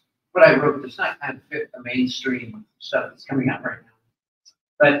is what I wrote does not kind of fit the mainstream stuff that's coming out right now.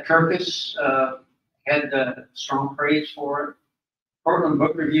 But Kirkus had strong praise for it. Portland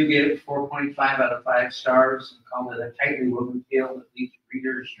Book Review gave it 4.5 out of 5 stars and called it a tightly woven tale that leaves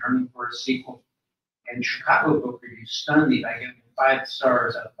readers yearning for a sequel. And Chicago Book Review stunned me by giving it 5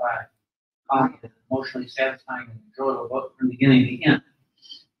 stars out of 5, calling it an emotionally satisfying and enjoyable book from beginning to end.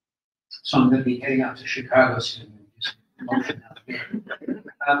 So I'm going to be heading out to Chicago soon and do some promotion out there.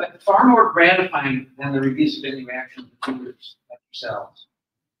 But far more gratifying than the reviews have been the reaction of the readers like yourselves.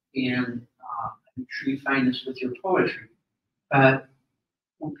 And I'm sure you find this with your poetry. But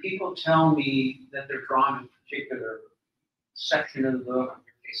when people tell me that they're drawn to a particular section of the book, in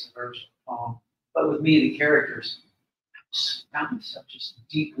your case, a verse or poem, but with me, the characters, I found myself just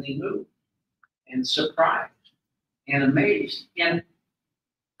deeply moved and surprised and amazed. And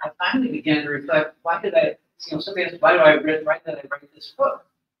I finally began to reflect, why did I, somebody asked, why did I write this book?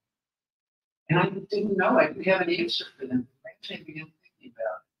 And I didn't know, I didn't have an answer for them. I actually began thinking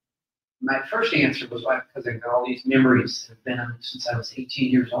about it. My first answer was why, because I've got all these memories that have been since I was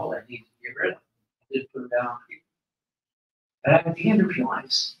 18 years old. I needed to get rid of them. I did put them down on paper. But I began to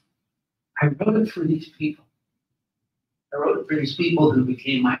realize I wrote it for these people. I wrote it for these people who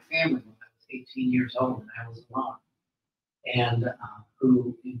became my family when I was 18 years old and I was alone. And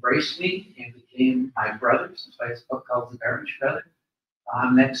who embraced me and became my brothers. That's why this book called The Garbage Brother.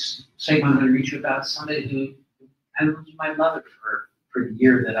 Next segment I'm going to read you about somebody who kind of was my mother for the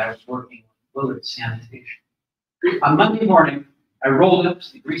year that I was working with Willard Sanitation. On Monday morning, I rolled up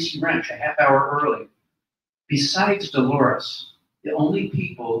to the Greasy Wrench a half hour early. Besides Dolores, the only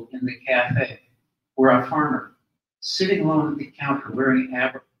people in the cafe were a farmer sitting alone at the counter wearing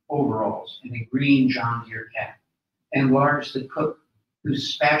overalls and a green John Deere cap, and Lars the cook,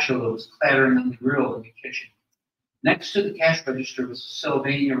 whose spatula was clattering on the grill in the kitchen. Next to the cash register was a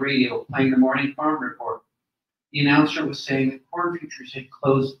Sylvania radio playing the morning farm report. The announcer was saying that corn futures had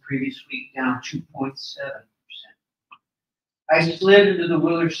closed the previous week down 2.7%. I slid into the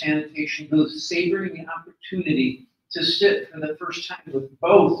Willard Sanitation booth, savoring the opportunity to sit for the first time with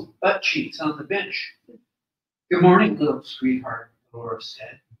both butt cheeks on the bench. Good morning, little sweetheart, Dolores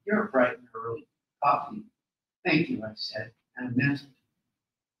said. You're bright and early. Coffee. Thank you, I said, and I meant it.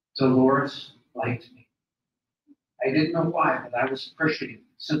 Dolores liked me. I didn't know why, but I was appreciative,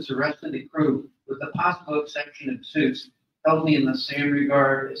 since the rest of the crew, with the possible exception of Zeus, held me in the same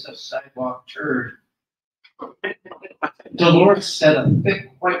regard as a sidewalk turd. Dolores set a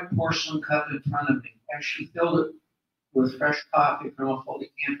thick white porcelain cup in front of me. As she filled it with fresh coffee from a full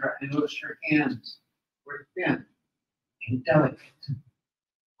decanter, I noticed her hands were thin and delicate.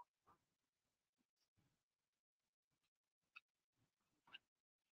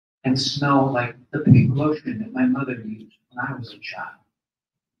 And smelled like the pink lotion that my mother used when I was a child.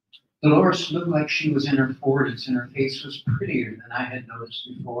 Dolores looked like she was in her 40s, and her face was prettier than I had noticed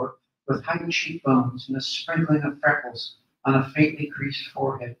before, with high cheekbones and a sprinkling of freckles on a faintly creased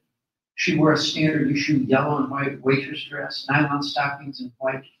forehead. She wore a standard issue yellow and white waitress dress, nylon stockings, and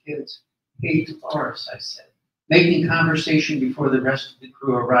white kids. Hey, Dolores, I said, making conversation before the rest of the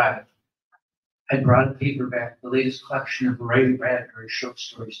crew arrived. I brought a paperback, the latest collection of Ray Bradbury short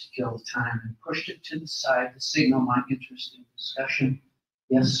stories to kill the time, and pushed it to the side to signal my interest in discussion.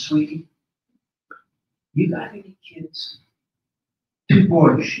 Yes, sweetie? You got any kids? 2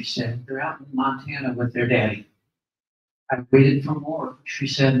 boys, she said. They're out in Montana with their daddy. I waited for more, but she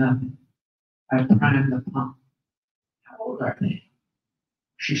said nothing. I primed the pump. How old are they?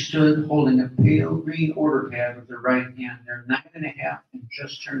 She stood holding a pale green order pad with her right hand. They're 9.5 and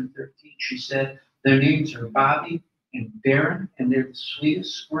just turned 13. She said, their names are Bobby and Darren, and they're the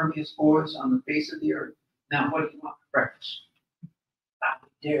sweetest, squirmiest boys on the face of the earth. Now, what do you want for breakfast?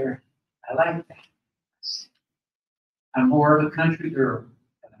 Bobby, Darren, I like that. I'm more of a country girl,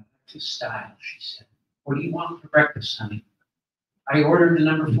 but I like to style, she said. What do you want for breakfast, honey? I ordered the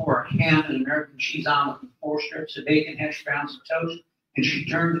number 4, a ham and American cheese omelet with 4 strips of bacon, hash browns, and toast. And she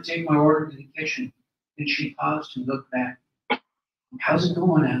turned to take my order to the kitchen. Then she paused and looked back. How's it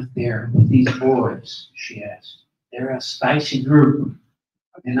going out there with these boys? She asked. They're a spicy group.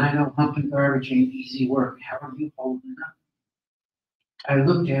 And I know humping garbage ain't easy work. How are you holding up? I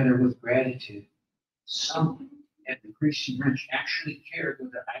looked at her with gratitude. Someone at the Greasy Wrench actually cared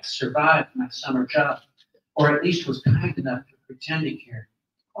whether I survived my summer job, or at least was kind enough to pretend to care.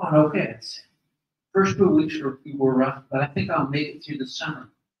 Go on, okay, I said. First 2 weeks were rough, but I think I'll make it through the summer.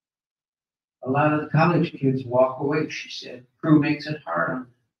 A lot of the college kids walk away, she said. Crew makes it hard on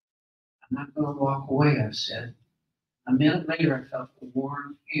them. I'm not going to walk away, I said. A minute later, I felt a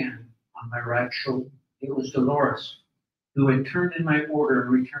warm hand on my right shoulder. It was Dolores, who had turned in my order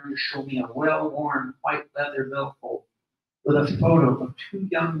and returned to show me a well-worn white leather billfold with a photo of 2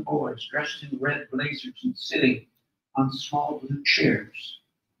 young boys dressed in red blazers and sitting on small blue chairs.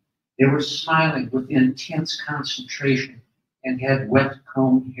 They were smiling with intense concentration and had wet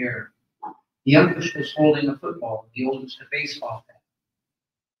combed hair. The youngest was holding a football, the oldest a baseball bat.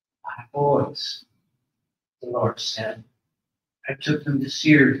 My boys, Dolores said. I took them to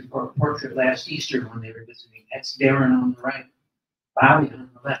Sears for a portrait last Easter when they were visiting. That's Darren on the right, Bobby on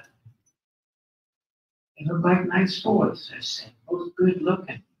the left. They look like nice boys, I said, both good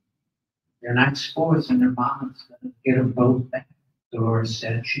looking. They're nice boys and their mama's gonna get them both back, Dolores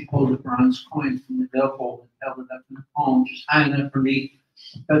said. She pulled a bronze coin from the billfold and held it up in her palm, just high enough for me,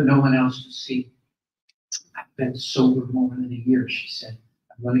 but no one else to see. I've been sober more than a year, she said.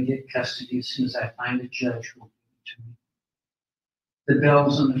 I'm going to get custody as soon as I find a judge who will give it to me. The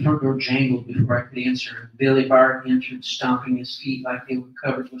bells on the front door jangled before I could answer. Billy Bart entered, stomping his feet like they were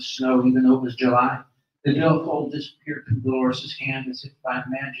covered with snow, even though it was July. The billfold disappeared from Dolores' hand as if by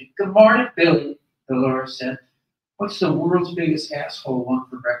magic. Good morning, Billy, Dolores said. What's the world's biggest asshole want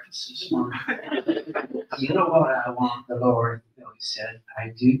for breakfast this morning? You know what I want, Dolores, Billy said. I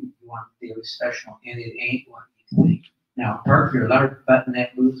do. You want the daily special, and it ain't what you think. Now, park your large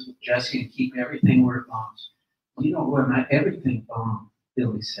button-neck boots with Jesse and keep everything where it belongs. You know where my everything belongs,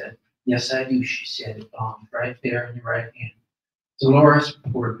 Billy said. Yes, I do, she said. It belongs right there in your right hand. Dolores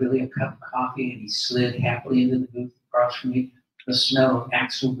poured Billy a cup of coffee, and he slid happily into the booth across from me. The smell of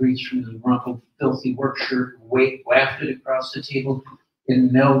axle grease from his rumpled, filthy work shirt wafted across the table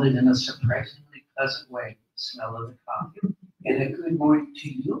and melded in a surprisingly pleasant way, the smell of the coffee. And a good morning to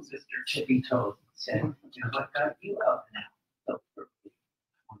you, Mr. Tippy Toes, he said. And what got you up now?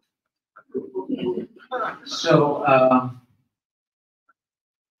 So, I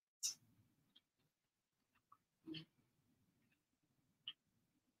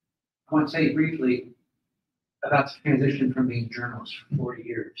want to tell you briefly about the transition from being a journalist for 40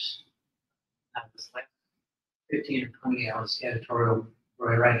 years. I was like 15 or 20, I was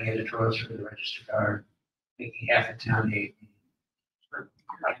writing editorials for the Register Guard, making half a town hate.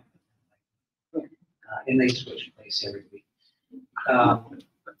 And they switch place every week.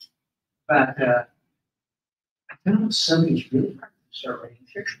 But I found something's really hard to start writing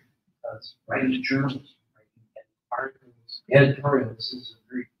fiction because writing journalism, writing articles, editorials is a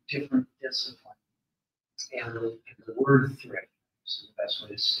very different discipline. And the word threat is the best way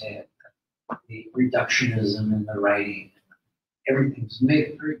to say it. The reductionism in the writing, everything's made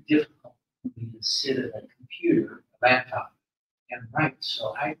it very difficult for me to sit at a computer, a laptop, and write.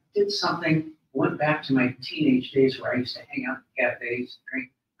 So I did something, went back to my teenage days where I used to hang out in cafes,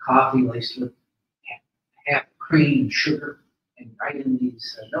 drink coffee laced with half cream and sugar, and write in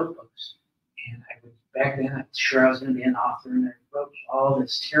these notebooks. And I was back then, I'm sure I was going to be an author, and I wrote all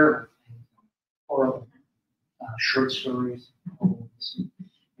this terrible things, horrible short stories, poems,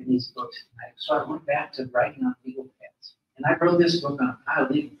 in these books. So I went back to writing on legal pads. And I wrote this book on a pile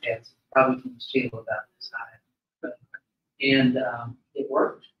of legal pads, probably from the table about this high. And it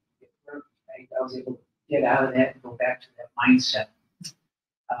worked. It worked. I was able to get out of that and go back to that mindset.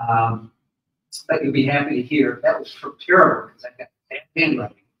 But you'll be happy to hear that was terrible because I got bad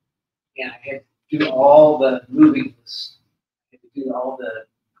handwriting. And I had to do all the moving this. I had to do all the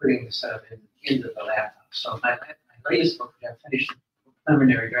putting the stuff into the laptop. So my latest book that I finished,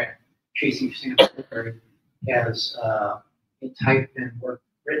 preliminary draft, Chasing Sam Slippery, has it typed and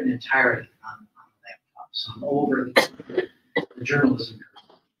written entirely on the laptop. So I'm over the journalism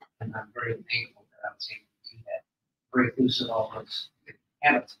curve, and I'm very thankful that I was able to do that. Break loose of all those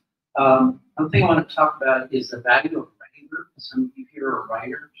habits. One thing I want to talk about is the value of a writing group. Some of you here are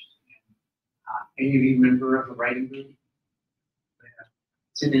writers. Any of you member of a writing group?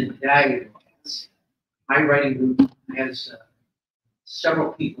 It's an invaluable. My writing group has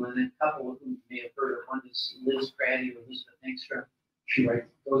several people in it. A couple of whom you may have heard of. One is Liz Grady or Elizabeth Engstrom. She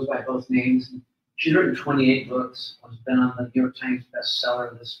goes by both names. And she's written 28 books. One's been on the New York Times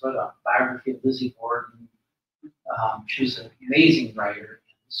bestseller list, but a biography of Lizzie Borden. She's an amazing writer.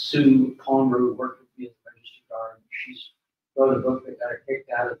 Sue Palmer worked with me at the Register Guard. She's wrote a book that got her kicked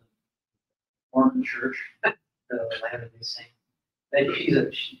out of the Mormon church, the Latter-day Saint. She's a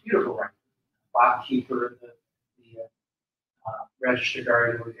beautiful writer. Bob Keeper, the Register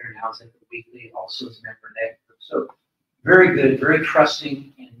Guard over here in Housing the Weekly, also is a member of that group. So very good, very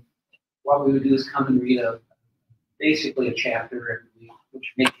trusting, and what we would do is come and read basically a chapter every week,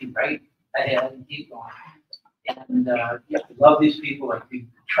 which makes you write ahead and keep going. And yeah, I love these people. Like, you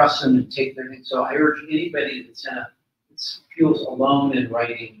trust them and take their thing. So I urge anybody that feels alone in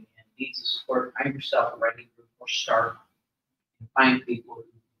writing and needs the support, find yourself a writing group or start and find people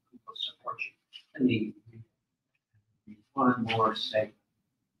who will support you. And one more segment.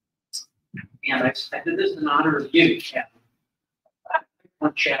 And I did this in honor of you, Captain.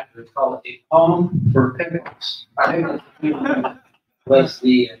 One chapter called A Poem for Pickles. Was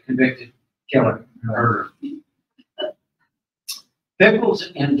the convicted killer, murderer.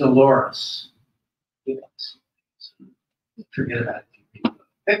 Pickles and Dolores. Forget about it.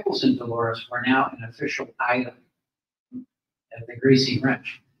 Pickles and Dolores were now an official item at the Greasy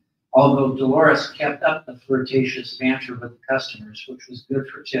Wrench. Although Dolores kept up the flirtatious banter with the customers, which was good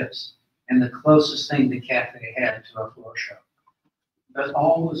for tips, and the closest thing the cafe had to a floor show. But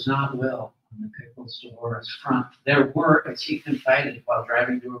all was not well on the Pickles Dolores front. There were, as he confided while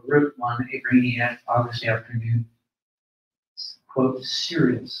driving to a route one a rainy August afternoon, quote,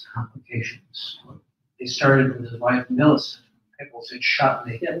 serious complications. They started with his wife, Millicent. Pickles had shot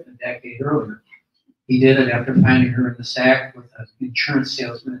in the hip a decade earlier. He did it after finding her in the sack with an insurance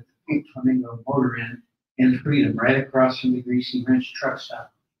salesman at the Pink Flamingo Motor Inn in Freedom, right across from the Greasy Wrench truck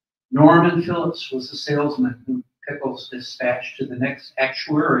stop. Norman Phillips was the salesman who Pickles dispatched to the next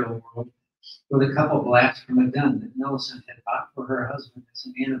actuarial world with a couple blasts from a gun that Millicent had bought for her husband as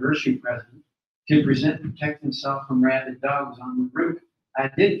an anniversary present to present and protect himself from rabid dogs on the route. I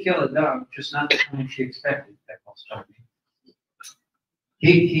did kill a dog, just not the kind she expected, Pickles told me.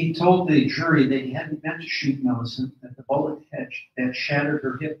 He told the jury that he hadn't meant to shoot Millicent, that the bullet that shattered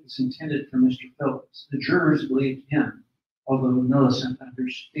her hip was intended for Mr. Phillips. The jurors believed him, although Millicent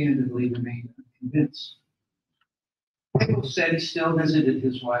understandably remained unconvinced. Pickles said he still visited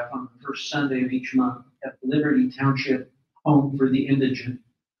his wife on the first Sunday of each month at the Liberty Township Home for the Indigent,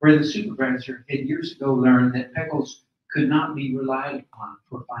 where the supervisor had years ago learned that Pickles could not be relied upon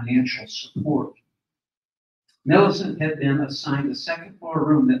for financial support. Millicent had been assigned a second-floor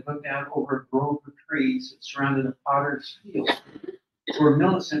room that looked out over a grove of trees that surrounded a potter's field, where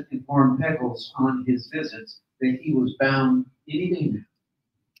Millicent informed Pickles on his visits that he was bound any day now.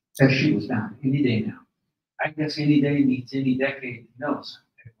 That she was bound any day now. I guess any day means any decade to Millicent,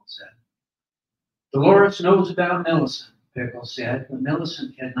 Pickles said. Dolores knows about Millicent, Pickles said, but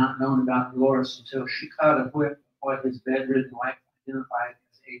Millicent had not known about Dolores until she caught a whiff of what his bedridden wife identified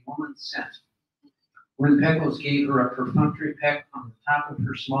as a woman's scent. When Pickles gave her a perfunctory peck on the top of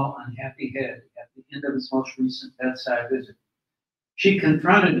her small, unhappy head at the end of his most recent bedside visit. She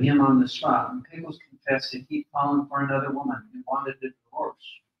confronted him on the spot, and Pickles confessed that he'd fallen for another woman and wanted a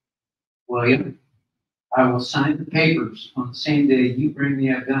divorce. William, I will sign the papers on the same day you bring me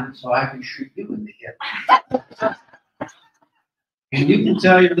a gun so I can shoot you in the hip. And you can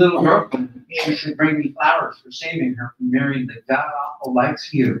tell your little girlfriend she should bring me flowers for saving her from marrying the god-awful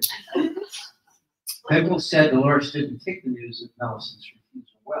likes you. Pickles said Dolores didn't take the news of Millicent's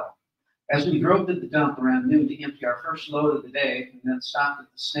refusal well. As we drove to the dump around noon to empty our first load of the day and then stopped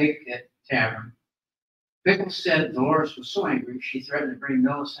at the Snake Pit Tavern, Pickles said Dolores was so angry she threatened to bring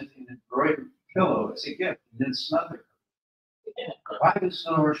Millicent an embroidered pillow as a gift and then smother her. Why does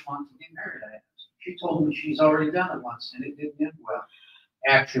Dolores want to get married? I asked. She told me she's already done it once and it didn't end well.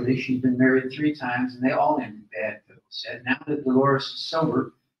 Actually, she's been married 3 times and they all ended bad, Pickles said. Now that Dolores is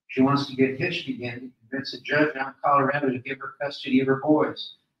sober, she wants to get hitched again to convince a judge out in Colorado to give her custody of her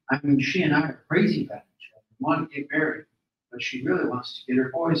boys. I mean, she and I are crazy about each other. We want to get married, but she really wants to get her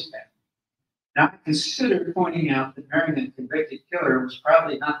boys back. Now, I considered pointing out that marrying a convicted killer was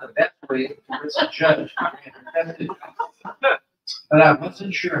probably not the best way to convince a judge to get her custody. But I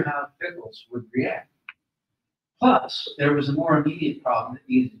wasn't sure how Pickles would react. Plus, there was a more immediate problem that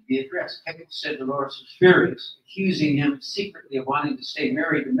needed to be addressed. Pickles said Dolores was furious, accusing him secretly of wanting to stay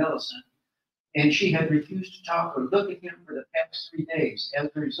married to Millicent, and she had refused to talk or look at him for the past 3 days. As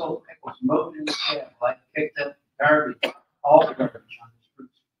a result, Pickles moped in the cab like picked up garbage, all the garbage on his roof.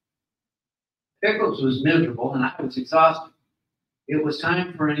 Pickles was miserable, and I was exhausted. It was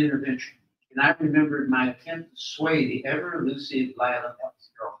time for an intervention, and I remembered my attempt to sway the ever-elusive Lila Pell's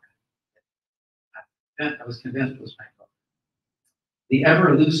girlfriend. I was convinced it was my girlfriend. The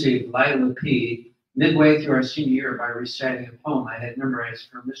ever-elusive Lila P. midway through our senior year by reciting a poem I had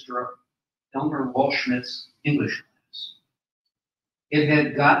memorized from Mr. Elmer Walschmidt's English class. It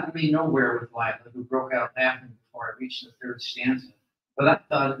had gotten me nowhere with Lila, who broke out laughing before I reached the 3rd stanza, but I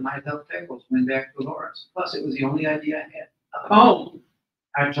thought it might help Pickles win back Dolores. Plus, it was the only idea I had. A poem,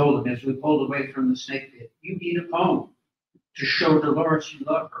 I told him as we pulled away from the Snake Pit. You need a poem to show Dolores you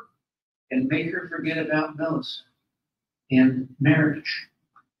love her. and make her forget about Millicent and marriage.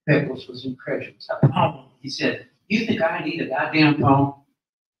 Pickles was incredulous. Oh, he said, you think I need a goddamn poem?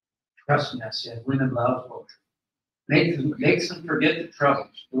 Trust me, I said, women love poetry. Makes them forget the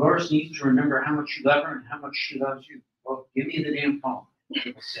troubles. Dolores needs to remember how much you love her and how much she loves you. Well, give me the damn poem.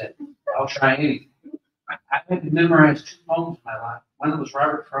 I said, I'll try anything. I had to memorize 2 poems in my life. One was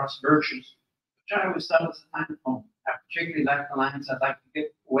Robert Frost Birch's, which I always thought was a fine poem. I particularly liked the lines, I'd like to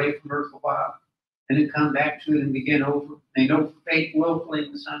get away from earth a while, and then come back to it and begin over. May no fate willfully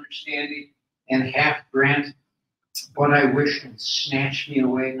misunderstanding and half grant what I wish and snatch me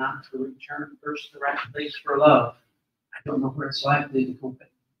away, not to return first to the right place for love. I don't know where it's likely to go.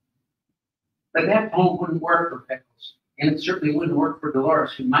 But that poem wouldn't work for Pickles. And it certainly wouldn't work for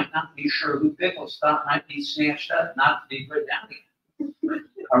Dolores, who might not be sure who Pickles thought might be snatched up, not to be put down again.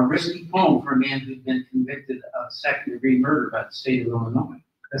 A risky poem for a man who'd been convicted of second-degree murder by the state of Illinois.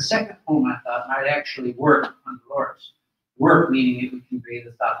 The second poem, I thought, might actually work on Dolores. Work meaning it would convey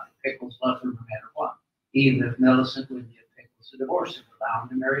the thought that Pickles loved her no matter what, even if Millicent wouldn't give Pickles a divorce and allow him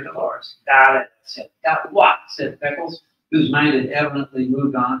to marry Dolores. Got it, I said. Got what? Said Pickles, whose mind had evidently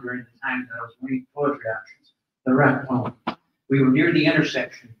moved on during the time that I was reading poetry options. The right poem. We were near the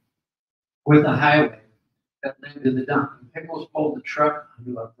intersection with the highway that led to the dump. And Pickles pulled the truck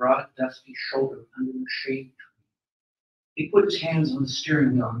onto a broad, dusty shoulder under the shade tree. He put his hands on the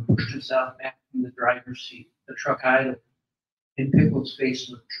steering wheel and pushed himself back from the driver's seat. The truck idled, and Pickles' face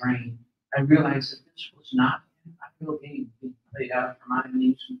looked drained. I realized that this was not an ideal game being played out for my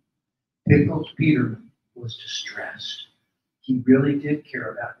amusement. Pickles Peterman was distressed. He really did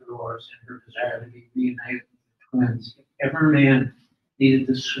care about Dolores and her desire to be reunited with the twins. If ever a man needed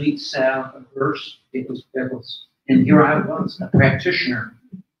the sweet salve of verse, it was Pickles. And here I was, a practitioner,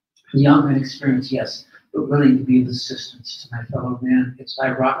 young and experienced, yes, but willing to be of assistance to my fellow men. It's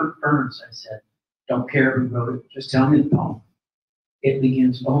by Robert Burns, I said. Don't care who wrote it, just tell me the poem. It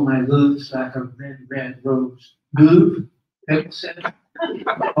begins, oh, my love's like a red, red rose. Move, Pickles said.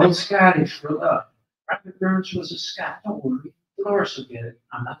 Old Scottish for love. Robert Burns was a Scot, don't worry. Dolores will get it.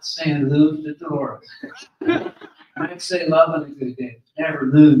 I'm not saying lose to Dolores. I might say love on a good day. Never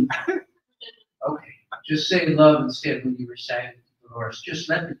lose. Okay, just say love instead when you recite it to Dolores. Just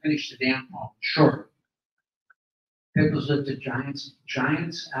let me finish the damn poem. Short. Pickles lifted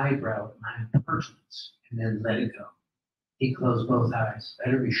giant's eyebrow at my impertinence and then let it go. He closed both eyes.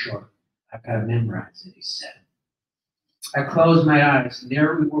 Better be short. I've got to memorize it, he said. I closed my eyes, and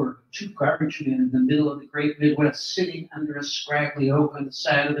there we were, 2 garbage men in the middle of the great Midwest, sitting under a scraggly oak on the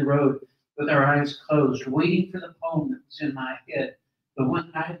side of the road, with our eyes closed, waiting for the poem that was in my head, the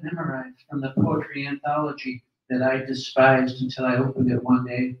one I had memorized from the poetry anthology that I despised until I opened it one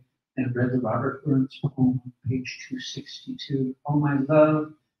day and read the Robert Burns poem on page 262. Oh, my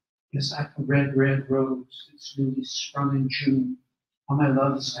love is like a red, red rose that's newly sprung in June. Oh, my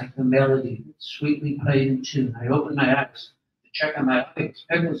love is like the melody that's sweetly played in tune. I opened my eyes to check on my eyes.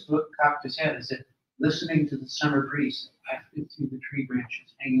 Pickles cocked his head and said, listening to the summer breeze that wafted through the tree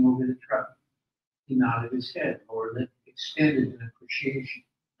branches hanging over the truck. He nodded his head, lower lip extended in appreciation.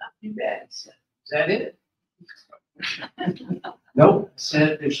 Not too bad, he said. Is that it? Nope, I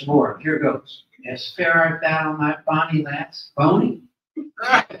said, there's more. Here goes. As fair art thou, my bonny lass. Bonny?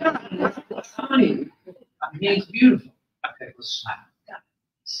 Bonny. It means beautiful. Pickles smiled.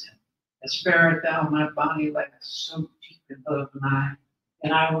 As fair art thou, my bonny lass, so deep in love am I,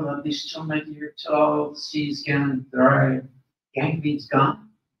 and I will love thee still, my dear, till all the seas gone dry. Gangweed's gone.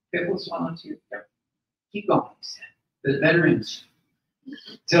 Pickles volunteered. Keep going, he said. The veterans.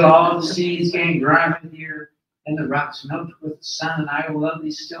 Till all the seas gang dry, my dear, and the rocks melt with the sun, and I will love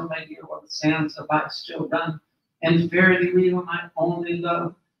thee still, my dear, while the sands of life still run. And fare thee weel, my only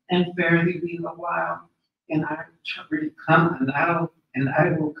love, and fare thee weel a while, and I will come, and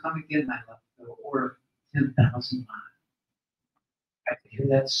I will come again, my love, though o'er 10,000 miles. I could hear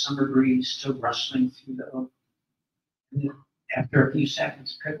that summer breeze still rustling through the oak. And then after a few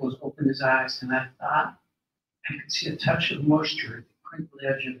seconds, Pickles opened his eyes, and I thought I could see a touch of moisture at the crinkled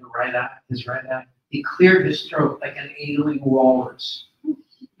edge of his right eye. He cleared his throat like an ailing walrus,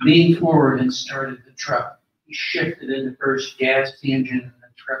 leaned forward and started the truck. He shifted into first, gassed the engine, and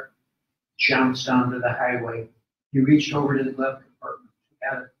the truck jounced onto the highway. He reached over to the glove compartment, took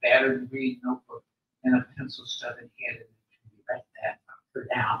out a battered green notebook and a pencil stub and handed it to me. Write that up or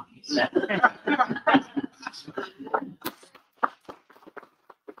down, he said.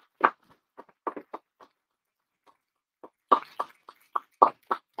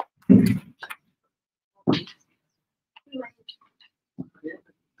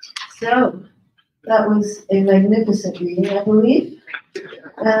 So, that was a magnificent reading, I believe.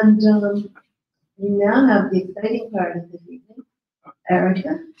 And we now have the exciting part of the evening.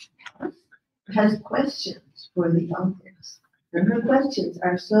 Erica has questions for the authors. And her questions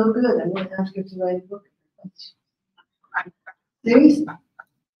are so good, I'm going to ask her to write a book of her questions. Seriously.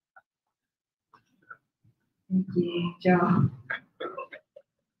 Thank you, Joe.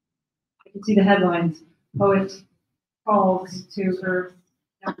 I can see the headlines. Poet calls to her.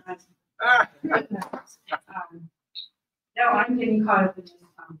 No, I'm getting caught up in this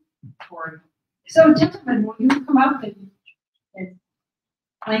board. So, gentlemen, will you come up and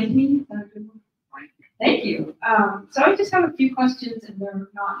thank me? Thank you. So I just have a few questions, and they're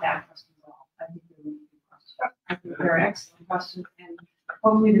not bad questions at all. I think they're really good questions. I think they're excellent questions, and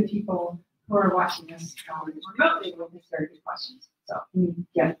hopefully the people who are watching this remotely will be very good questions. So you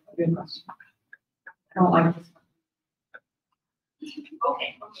get a good question. I don't like this one.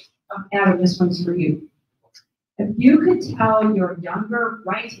 Okay. Adam, this one's for you. If you could tell your younger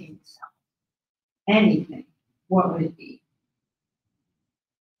writing self anything, what would it be?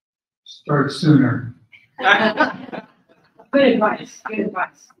 Start sooner. Good advice. Good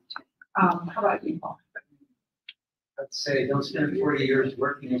advice. How about you, Paul? I'd say don't spend 40 years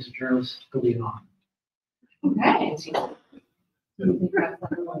working as a journalist early on. Okay. Do you think that's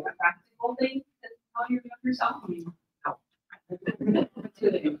like a really practical thing to tell your younger self? I mean, no.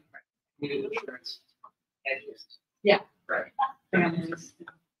 Yeah, right. Families.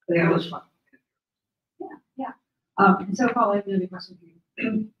 That was fun. Yeah. And so, Paul, I have another question for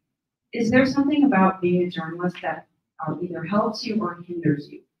you. Is there something about being a journalist that either helps you or hinders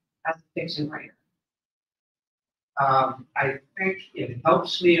you as a fiction writer? I think it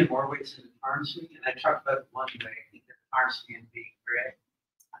helps me in more ways than it harms me, and I talk about it one way. I think it harms me in being very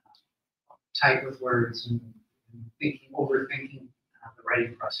tight with words and overthinking the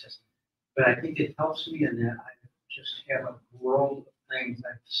writing process. But I think it helps me in that I just have a world of things.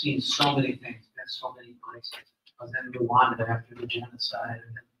 I've seen so many things, been so many places. I was in Rwanda after the genocide,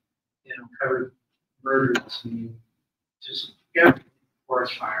 and then, covered murders and just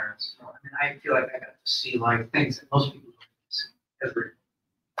forest fires. So, I mean, I feel like I got to see things that most people don't see every.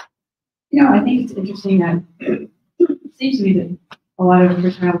 I think it's interesting that it seems to me that a lot of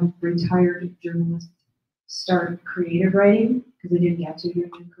retired journalists start creative writing because they didn't get to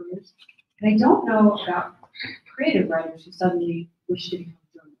during their careers. And I don't know about creative writers who suddenly wish to become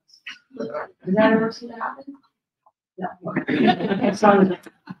journalists. Does that ever seem to happen? No. Okay, sorry.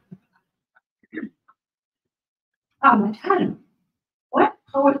 Adam, what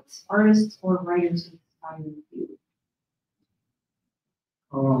poets, artists, or writers inspire you?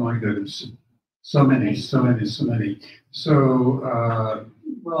 Oh my goodness. So many. So,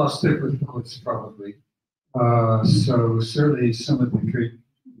 well, I'll stick with poets probably. So certainly some of the great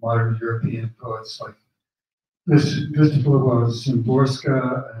modern European poets like Szymborska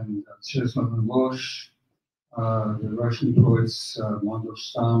and Czesław Miłosz, the Russian poets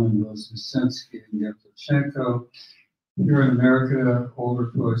Mandelstam and Woznessensky and Yevtushenko. Here in America,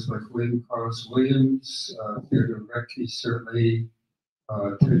 older poets like William Carlos Williams, Theodore Recky certainly,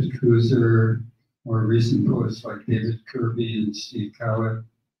 Ted Kruser, more recent poets like David Kirby and Steve Cowett.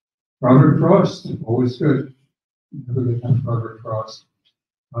 Robert Frost, always good. Never good enough Robert Frost.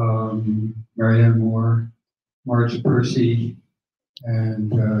 Marianne Moore, Marge Percy,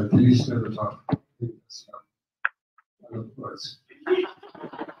 and Denise Levertov. I love poets.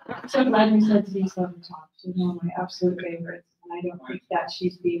 I'm so glad you said Denise Levertov. She's one of my absolute favorites, and I don't think that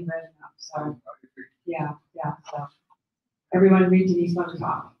she's being read enough. So, yeah. So, everyone read Denise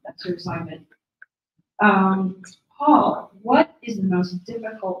Levertov. That's your assignment. Paul, what is the most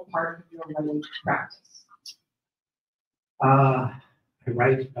difficult part of your writing practice? I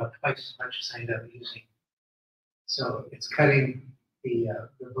write about twice as much as I end up using. So it's cutting the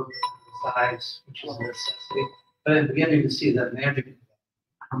book size, which is a necessity. But I'm beginning to see the magic of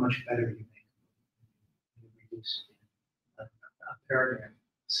how much better you make when you reduce a paragraph,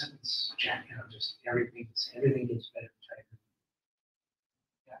 sentence, just everything gets better and tighter.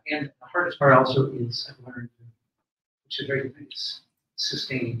 Yeah, and the hardest part also is I've learned, which is very good, is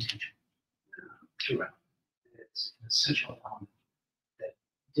sustaining tension throughout. It's an essential element that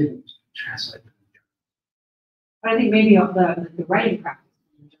didn't translate. I think maybe the writing practice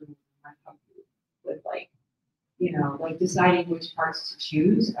might help you with deciding which parts to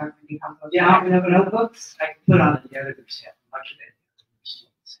choose after you have those notebooks. I put on the editor's hat much of it is still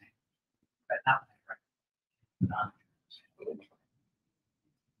the same, but not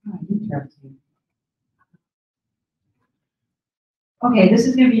Interesting. Okay, this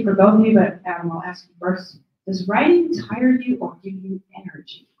is going to be for both of you, but Adam, I'll ask you first. Does writing tire you or give you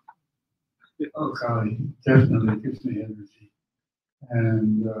energy? Oh, golly, definitely gives me energy.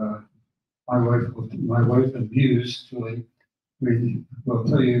 And my wife and Muse, Julie, we will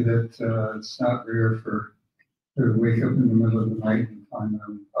tell you that it's not rare for her to wake up in the middle of the night and find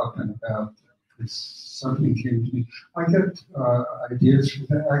them up and about. Because something came to me. I get ideas for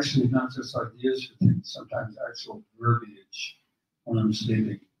that. Actually, not just ideas for things. Sometimes actual verbiage when I'm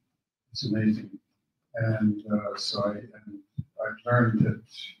sleeping. It's amazing. And I've learned that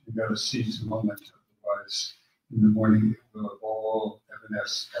you got to seize the moment. Otherwise, in the morning it will all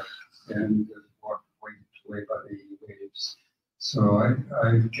evanesce and walk away by the waves. So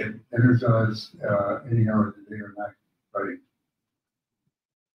I get energized any hour of the day or night writing.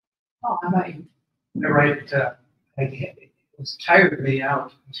 Oh, how about you? I write, it was tired me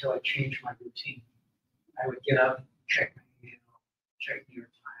out until I changed my routine. I would get up, check my email, check New York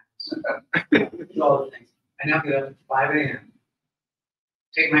Times, do all the things. I now get up at 5 a.m.,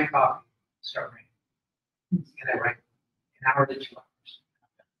 take my coffee, start writing. And I write an hour to 2 hours.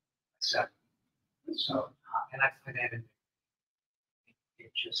 So, and I find that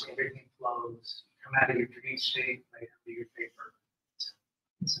it just, everything flows. You come out of your dream state, right under your paper.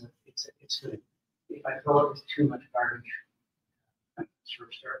 It's good. If I fill it with too much garbage,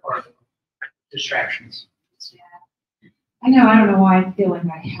 or distractions. I know, I don't know why I feel like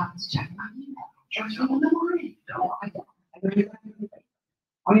I have to check my email. First thing in the morning. No, I don't.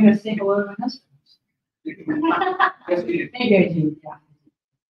 I'm gonna say hello to my husband. Maybe I do,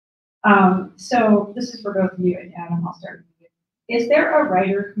 yeah. So this is for both of you, and Adam, I'll start with you. Is there a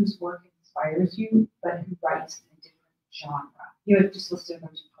writer whose work inspires you, but who writes in a different genre? You had just listed a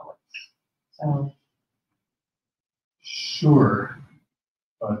bunch of poets. So. Sure,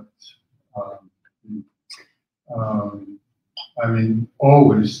 but I mean,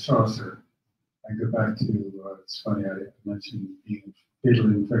 always Chaucer. I go back to, it's funny, I mentioned being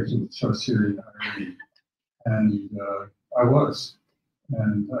fatally infected with Chaucerian irony, and I was.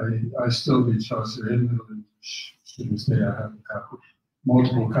 And I still read Chaucer in Middle English. To this day, I have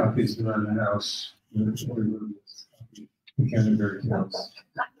multiple copies around the house. Every room is a copy. The Canterbury Tales.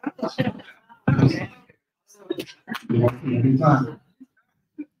 You're welcome anytime.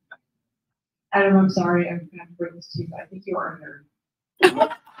 Adam, I'm sorry, I'm gonna have to bring this to you, but I think you are a nerd.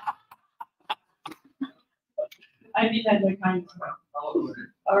 I mean that in a kind of way.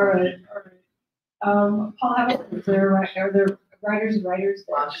 All right. Paul, how about, are there writers and writers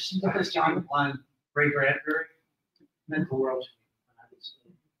that are just in different genres? One, Ray Bradbury, meant the world to me when I was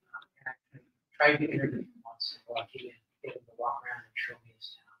I tried to interview him once and walk in, get him to walk around and show me his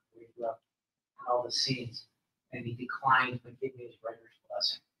town, where he grew up, and all the scenes. And he declined, but gave me his writer's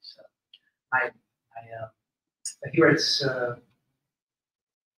blessing. So he writes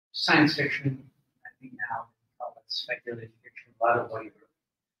science fiction, I think now we call it speculative fiction, a lot of what he wrote.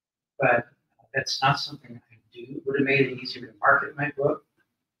 But that's not something I do. Would have made it easier to market my book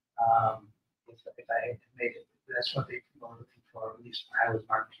if I had made it. That's what people are looking for, at least when I was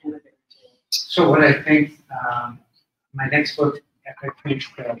marketing it. So what I think, my next book, after I finish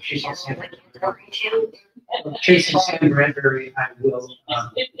Chasing Sam Bradbury, I will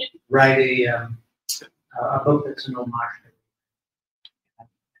write a book that's an homage. I'm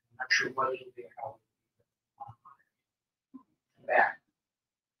not sure what it'll be.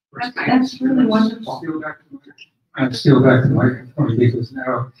 That's really wonderful. Steal back to my point, because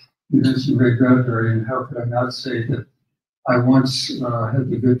now you mentioned Ray Bradbury, and how could I not say that I once had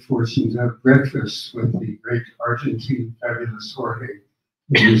the good fortune to have breakfast with the great Argentine fabulous Jorge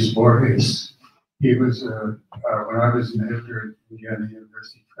Luis Borges. He was, when I was an editor at Indiana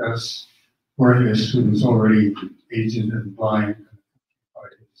University Press, Borges, who was already aged and blind by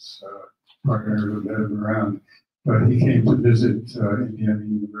his partner who led him around, but he came to visit Indiana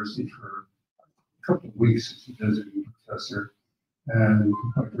University for a couple of weeks as a visiting professor. And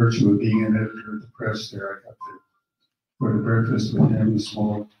by virtue of being an editor at the press there, I got to go to breakfast with him, a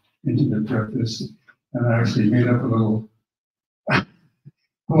small, intimate breakfast. And I actually made up a little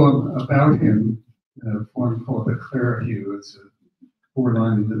poem about him in a poem called The Clarihue. It's a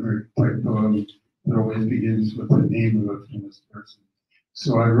 4-line limerick type poem that always begins with the name of a famous person.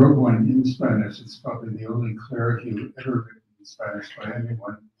 So I wrote one in Spanish. It's probably the only Clarihue ever written in Spanish by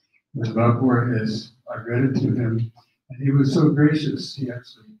anyone. It was about Borges. I read it to him, and he was so gracious. He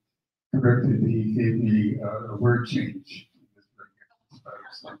actually corrected me. He gave me a word change.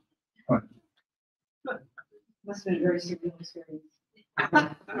 Must have been a very surreal experience.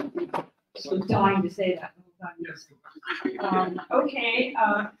 I was dying to say that the whole time. Okay,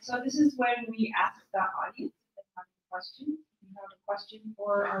 so this is when we ask the audience if they have a question. If you have a question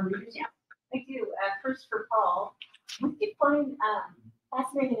for our readers? Yeah, I do. First for Paul, what do you find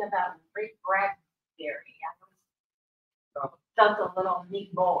fascinating about Ray Bradbury? I was felt a little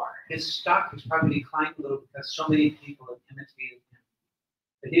need more. His stock has probably declined a little because so many people have imitated him.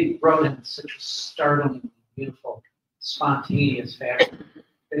 But he wrote in such a startling, beautiful, spontaneous fashion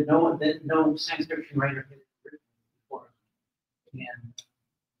that no science fiction writer had written before.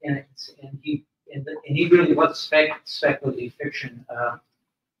 And he really was speculative fiction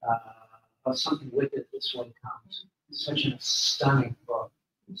of something wicked this way comes. It's such a stunning book,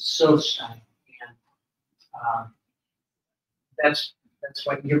 so stunning, and that's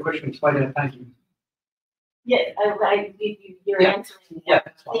why your question is why did I find you? Yeah, you're Yeah. answering. Yeah,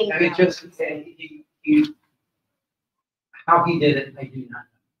 that's why. I mean, just how he did it, I do not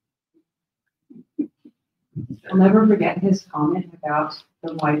know. I'll never forget his comment about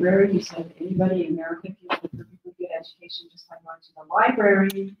the library. He said, anybody in America can get a perfectly good education just by going to the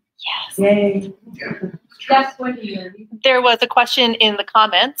library. Yes. Yay. That's what you're. There was a question in the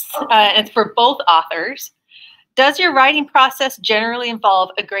comments, and it's for both authors. Does your writing process generally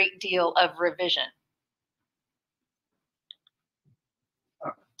involve a great deal of revision?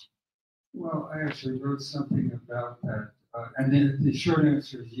 Well, I actually wrote something about that, and then the short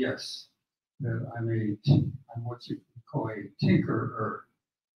answer is yes. That I'm what you call a tinkerer.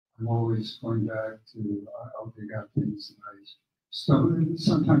 I'm always going back to, I'll dig out things that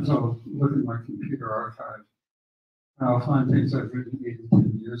sometimes I'll look at my computer archive, and I'll find things I've written 8 or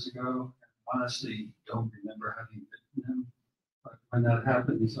 10 years ago, and honestly don't remember having written them. But when that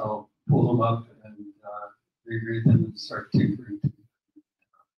happens, I'll pull them up and reread them and start tinkering,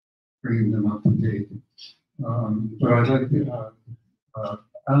 bringing them up to date. But I like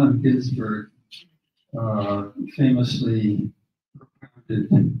Allen Ginsberg famously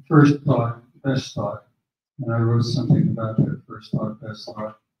propounded first thought, best thought, and I wrote something about that first thought, best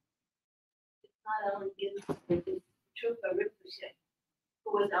thought. It's not Allen Ginsberg, it's Trooper Ricochet, who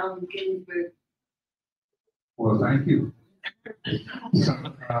was Allen Ginsberg. Well, thank you. So,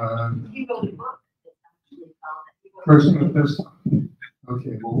 He wrote a book that's actually called it. He wrote first a thought, book. best thought.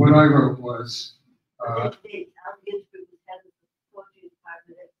 Okay, well, what I wrote was, Allen Ginsberg was head of the poetry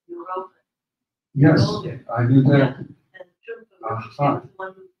department at Europa. yes, I knew that. And Trooper Ricochet was the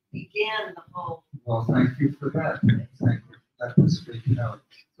one who began the whole. Well, thank you for that. Thank you. That was good to know.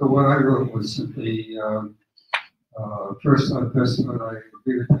 So what I wrote was simply, first thought, best thought, I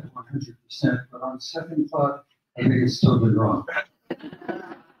agree with that 100%, but on second thought, I think it's totally wrong.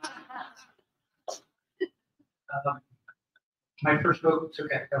 My first book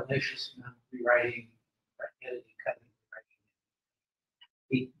took a hellacious amount of rewriting, editing, cutting, writing.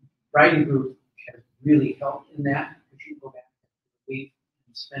 The writing group has really helped in that. If you go back a week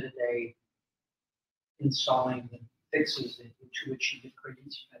and spend a day installing the fixes into which you get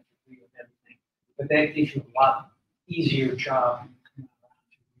credits, you have to agree with everything. But that gives you a lot easier job in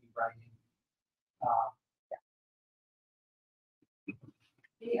rewriting.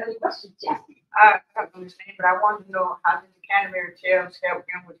 Any other questions? Yes. I don't understand, but I wanted to know how did the Canterbury Tales help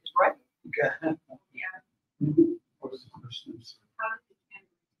him with his writing? Okay. What was the question? How did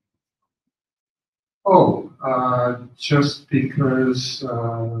Oh, just because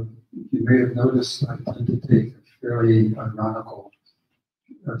you may have noticed, I tend to take a fairly ironical.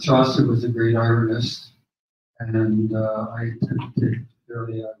 Chaucer was a great ironist, and I tend to take a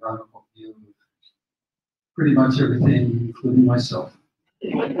fairly ironical view of pretty much everything, including myself.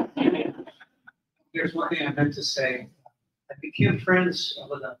 Here's one thing I meant to say. I became friends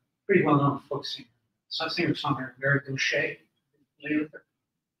with a pretty well-known folk singer, singer-songwriter, Mary Gaucher.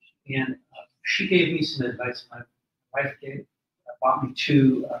 And she gave me some advice. My wife bought me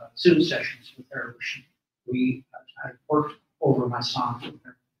 2 Zoom sessions with her. I worked over my songs with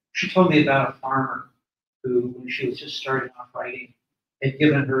her. She told me about a farmer who, when she was just starting off writing, had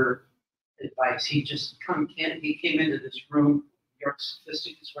given her advice. He came into this room, New York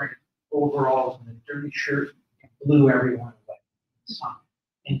Sophisticates, wearing overalls and a dirty shirt, and blew everyone away.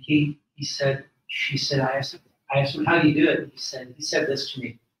 And I asked him, how do you do it? He said this to me.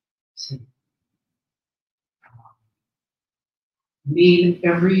 He said, mean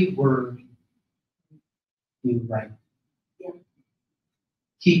every word you write. Yeah.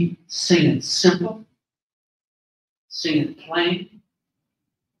 Keep singing simple, sing it plain,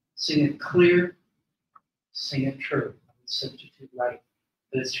 sing it clear, sing it true. Substitute right.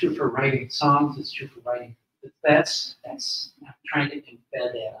 But it's true for writing songs, it's true for writing. But that's I'm trying to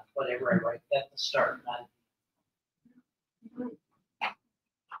embed that on whatever I write at the start.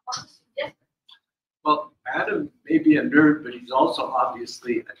 Well, Adam maybe a nerd, but he's also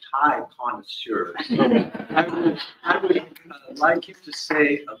obviously a tie connoisseur. So I would like him to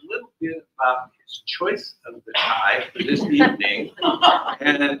say a little bit about his choice of the tie for this evening,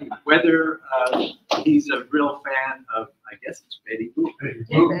 and whether he's a real fan of, I guess it's Betty Boop. Betty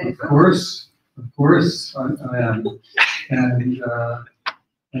Boop, of course, I am.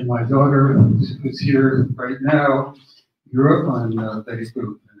 And my daughter, who's here right now, grew up on Betty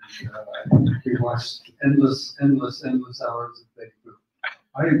Boop. We watched endless hours of Betty Boop.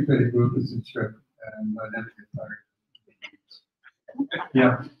 I think Betty Boop is a trip, and I never get tired.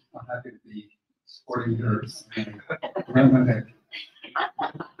 Yeah, I'm happy to be supporting her around my neck.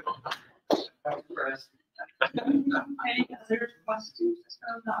 Any other questions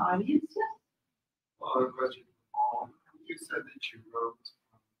from the audience? Well, a question for Paul. You said that you wrote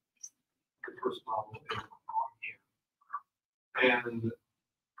the first novel in a long year, and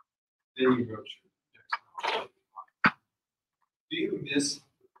then you wrote your next novel. Do you miss?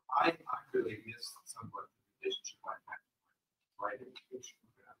 I really miss somewhat the relationship I had with writing, which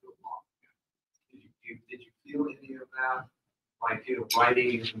I feel long. Did you feel any of that, like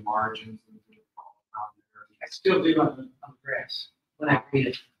writing in the margins and I still do on the grass when I read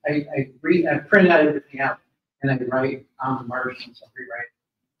it. I print out everything out and I write on the margins. I rewrite.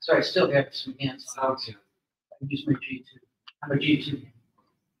 So I still have some hands on it. I use my G2. I'm a G2.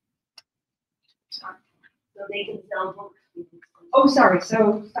 So they can sell books. Oh, sorry.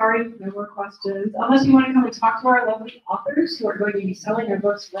 So sorry, no more questions. Unless you want to come and talk to our lovely authors who are going to be selling their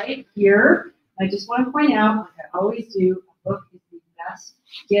books right here. I just want to point out, like I always do, a book is the best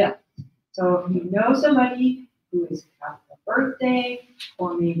gift. So if you know somebody who is having a birthday,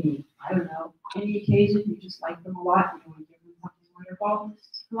 or maybe, I don't know, any occasion, you just like them a lot, and you want to give them something wonderful,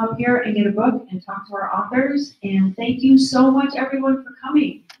 come up here and get a book and talk to our authors. And thank you so much, everyone, for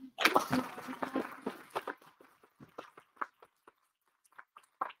coming.